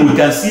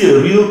can see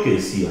a real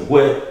case here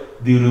where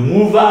the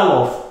removal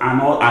of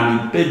an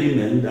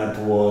impediment that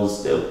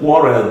was a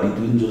quarrel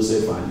between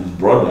Joseph and his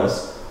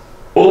brothers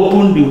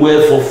opened the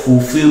way for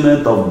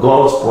fulfillment of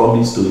God's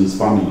promise to his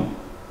family.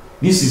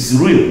 This is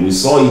real. We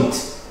saw it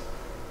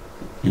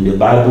in the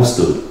Bible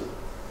story.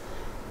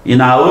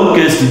 In our own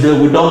case today,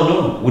 we don't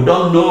know. We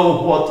don't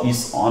know what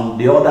is on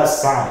the other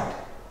side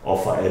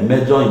of a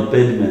major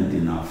impediment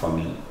in our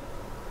family.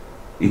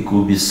 It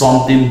could be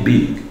something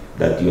big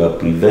that you are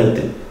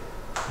preventing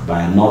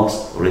by not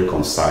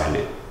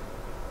reconciling.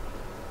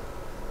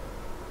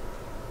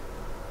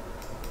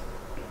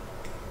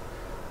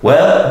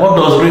 Well, what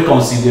does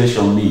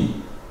reconciliation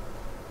mean?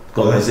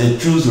 Because I said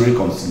choose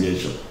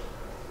reconciliation.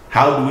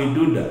 How do we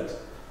do that?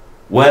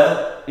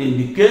 Well, in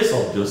the case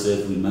of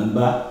Joseph,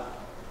 remember,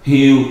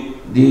 the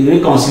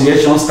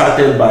reconciliation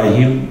started by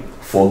him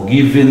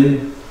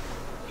forgiving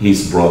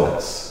his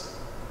brothers.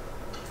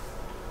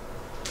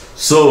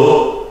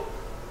 So,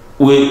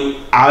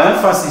 our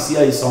emphasis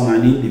here is on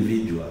an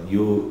individual.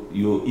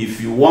 If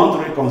you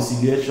want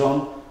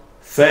reconciliation,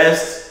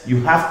 first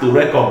you have to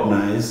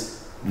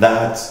recognize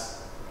that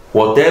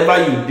whatever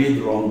you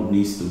did wrong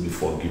needs to be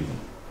forgiven.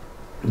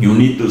 You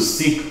need to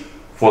seek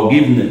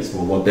forgiveness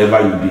for whatever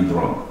you did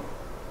wrong.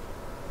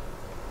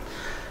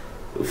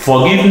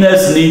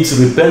 Forgiveness needs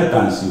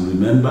repentance, you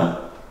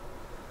remember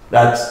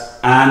that.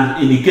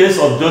 And in the case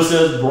of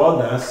Joseph's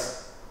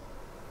brothers,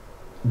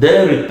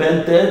 they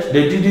repented.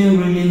 They didn't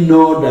really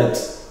know that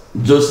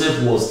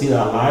Joseph was still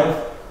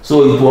alive,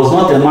 so it was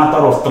not a matter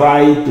of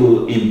trying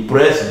to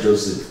impress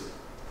Joseph.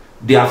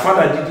 Their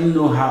father didn't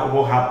know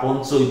what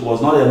happened, so it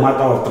was not a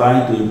matter of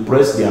trying to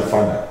impress their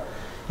father.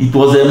 It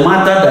was a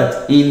matter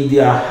that in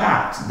their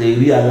heart they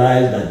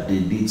realized that they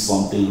did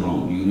something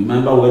wrong. You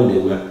remember when they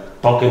were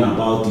talking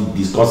about it,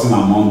 discussing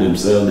among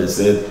themselves, they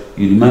said,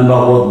 you remember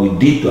what we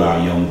did to our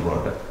young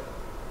brother?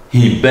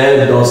 He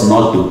begged us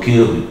not to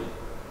kill him,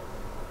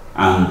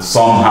 and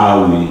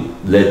somehow we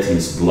let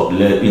his blood,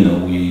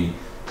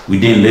 we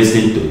didn't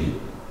listen to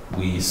him.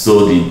 We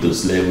sold him to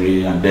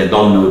slavery, and they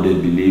don't know, they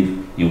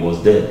believe he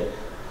was dead.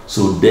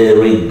 So they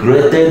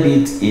regretted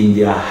it in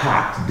their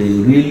heart. They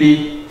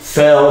really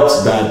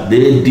felt that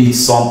they did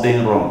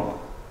something wrong.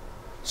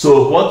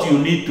 So what you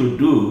need to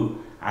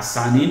do as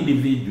an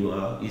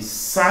individual is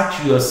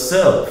search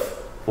yourself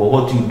for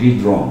what you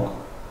did wrong,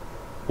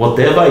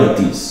 whatever it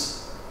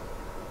is,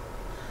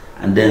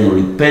 and then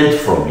repent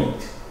from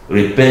it.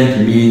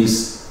 Repent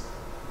means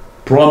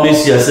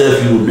promise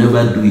yourself you will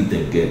never do it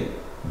again.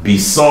 Be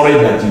sorry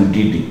that you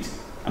did it,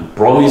 and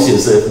promise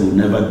yourself you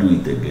will never do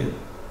it again.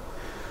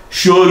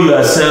 Show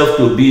yourself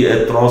to be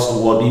a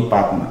trustworthy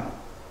partner.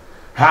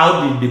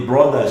 How did the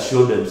brothers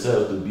show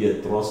themselves to be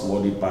a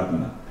trustworthy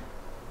partner?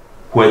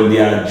 When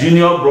their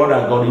junior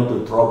brother got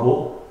into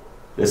trouble,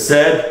 they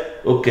said,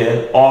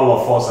 okay, all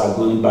of us are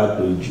going back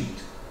to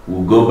Egypt.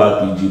 We'll go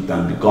back to Egypt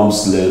and become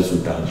slaves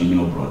with our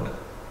junior brother.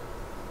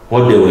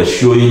 What they were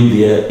showing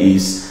there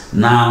is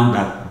now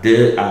that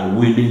they are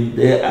willing,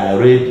 they are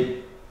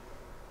ready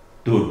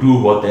to do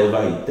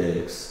whatever it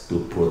takes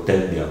to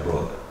protect their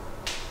brother.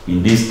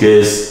 In this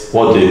case,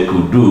 what they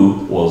could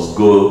do was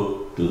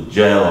go to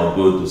jail or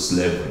go into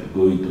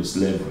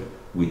slavery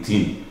with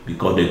him,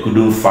 because they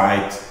couldn't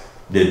fight.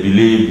 They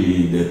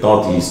believed they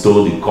thought he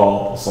stole the cup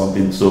or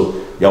something. So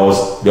there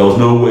was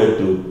no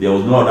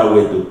other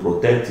way to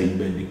protect him,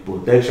 but the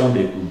protection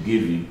they could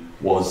give him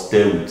was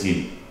stay with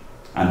him,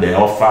 and they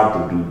offered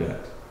to do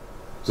that.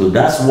 So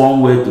that's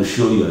one way to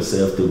show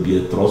yourself to be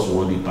a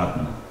trustworthy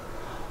partner.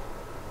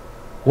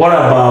 What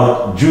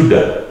about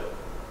Judah?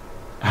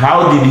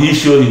 How did he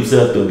show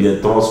himself to be a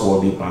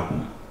trustworthy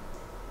partner?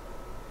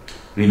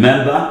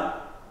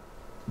 Remember,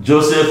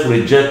 Joseph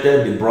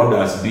rejected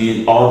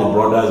all the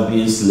brothers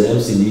being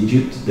slaves in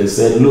Egypt. They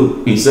said,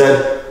 look, he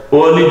said,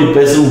 only the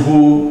person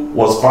who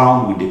was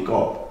found with the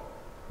cup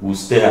will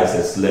stay as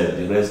a slave.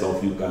 The rest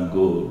of you can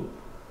go.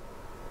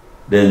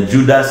 Then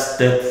Judah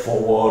stepped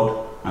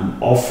forward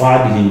and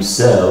offered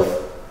himself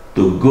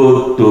to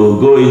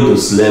go into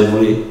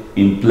slavery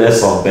in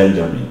place of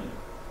Benjamin.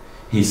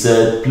 He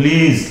said,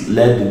 please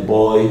let the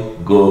boy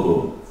go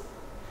home.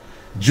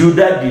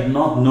 Judah did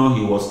not know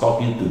he was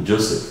talking to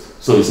Joseph.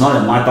 So it's not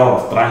a matter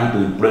of trying to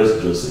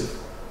impress Joseph.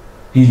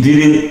 He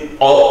didn't,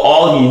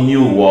 all he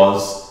knew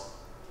was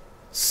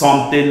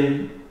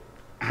something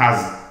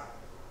has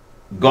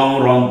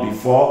gone wrong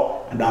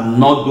before, and I'm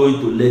not going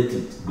to let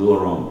it go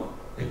wrong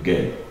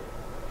again.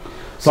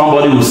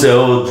 Somebody will say,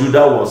 oh,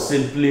 Judah was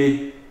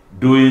simply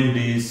doing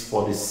this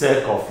for the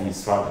sake of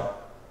his father.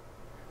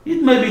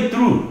 It may be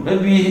true.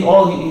 Maybe he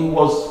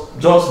was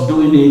just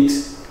doing it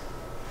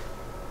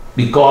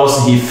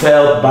because he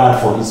felt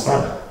bad for his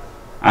father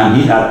and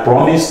he had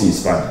promised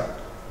his father.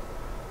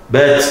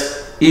 But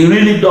it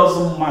really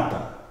doesn't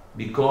matter,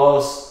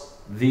 because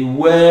the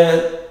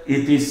way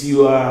it is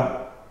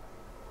your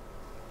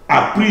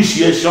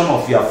appreciation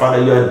of your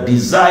father, your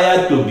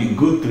desire to be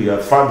good to your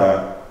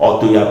father or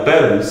to your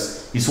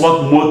parents is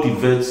what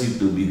motivates you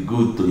to be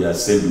good to your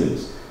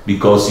siblings,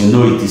 because you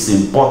know it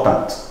is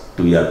important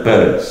to your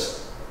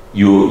parents.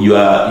 You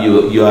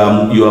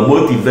are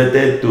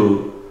motivated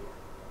to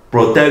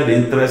protect the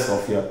interests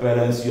of your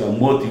parents. You are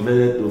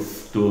motivated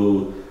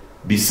to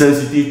be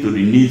sensitive to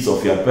the needs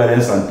of your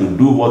parents and to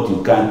do what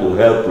you can to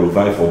help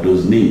provide for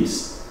those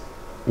needs.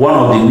 One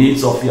of the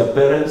needs of your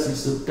parents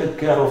is to take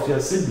care of your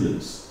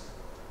siblings.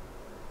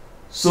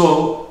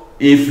 So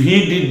if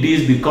he did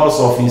this because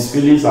of his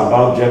feelings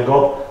about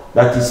Jacob,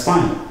 that is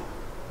fine.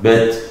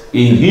 But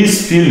in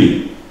his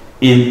feeling,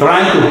 in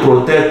trying to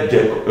protect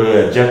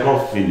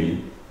Jacob's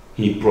feeling,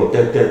 he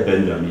protected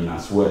Benjamin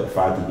as well. In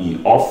fact,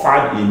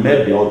 he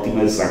made the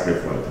ultimate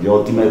sacrifice, the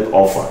ultimate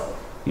offer.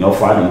 He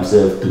offered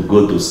himself to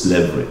go to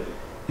slavery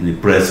in the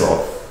presence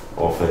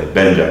of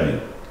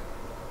Benjamin.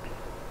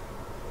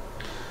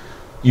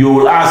 You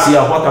will ask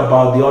here, what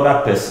about the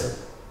other person?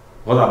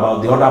 What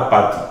about the other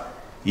party?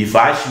 If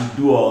I should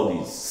do all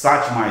this,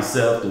 search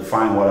myself to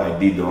find what I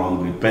did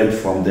wrong, repent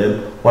from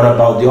them, what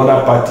about the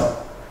other party?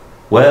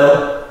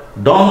 Well,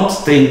 don't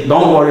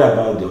worry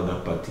about the other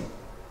party.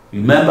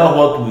 Remember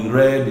what we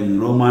read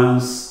in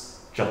Romans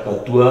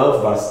chapter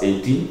 12, verse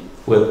 18,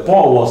 where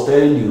Paul was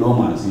telling the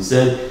Romans, he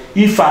said,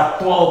 if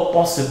at all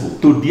possible,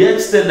 to the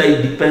extent that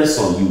it depends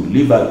on you,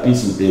 live at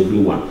peace with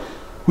everyone,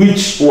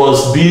 which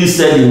was being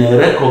said in a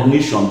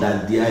recognition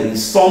that there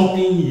is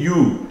something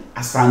you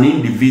as an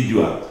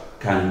individual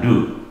can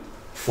do.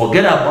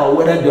 Forget about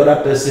whether the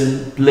other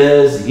person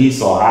plays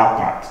his or her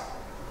part.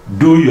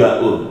 Do your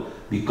own,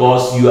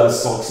 because your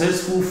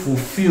successful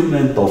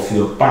fulfillment of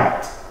your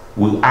part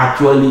will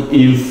actually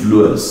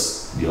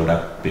influence the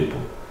other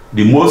people.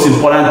 The most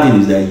important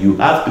thing is that you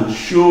have to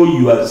show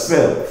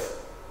yourself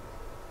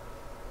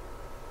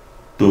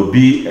to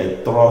be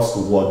a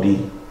trustworthy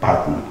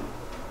partner,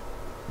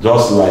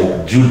 just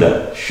like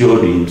Judah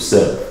showed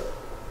himself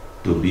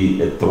to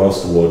be a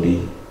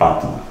trustworthy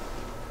partner.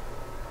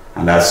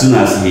 And as soon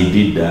as he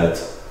did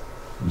that,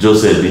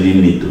 Joseph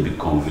didn't need to be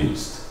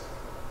convinced.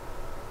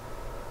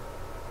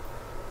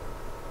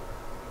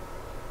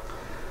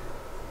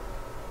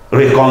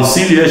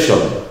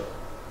 Reconciliation.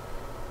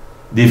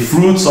 The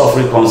fruits of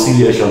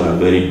reconciliation are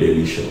very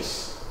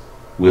delicious.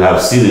 We have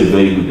seen a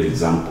very good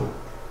example.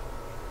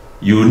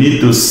 You need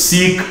to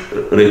seek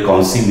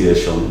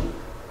reconciliation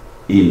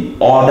in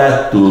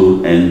order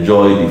to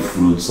enjoy the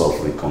fruits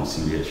of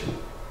reconciliation.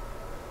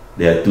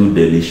 They are too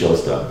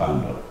delicious to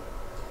abandon.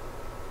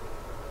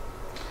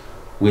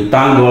 We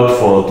thank God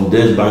for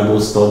today's Bible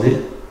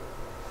study.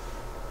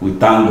 We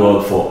thank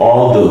God for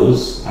all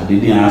those. I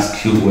didn't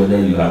ask you whether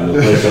you have a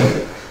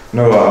question.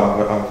 No,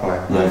 I'm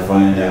fine. You're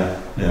fine,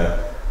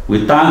 yeah.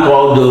 We thank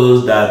all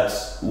those that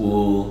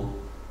will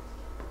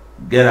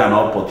get an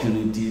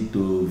opportunity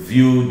to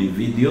view the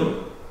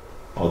video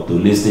or to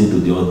listen to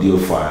the audio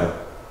file.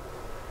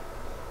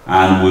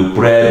 And we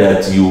pray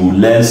that you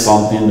learn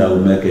something that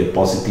will make a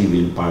positive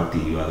impact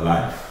in your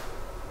life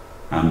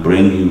and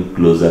bring you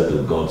closer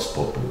to God's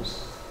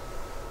purpose.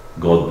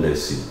 God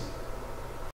bless you.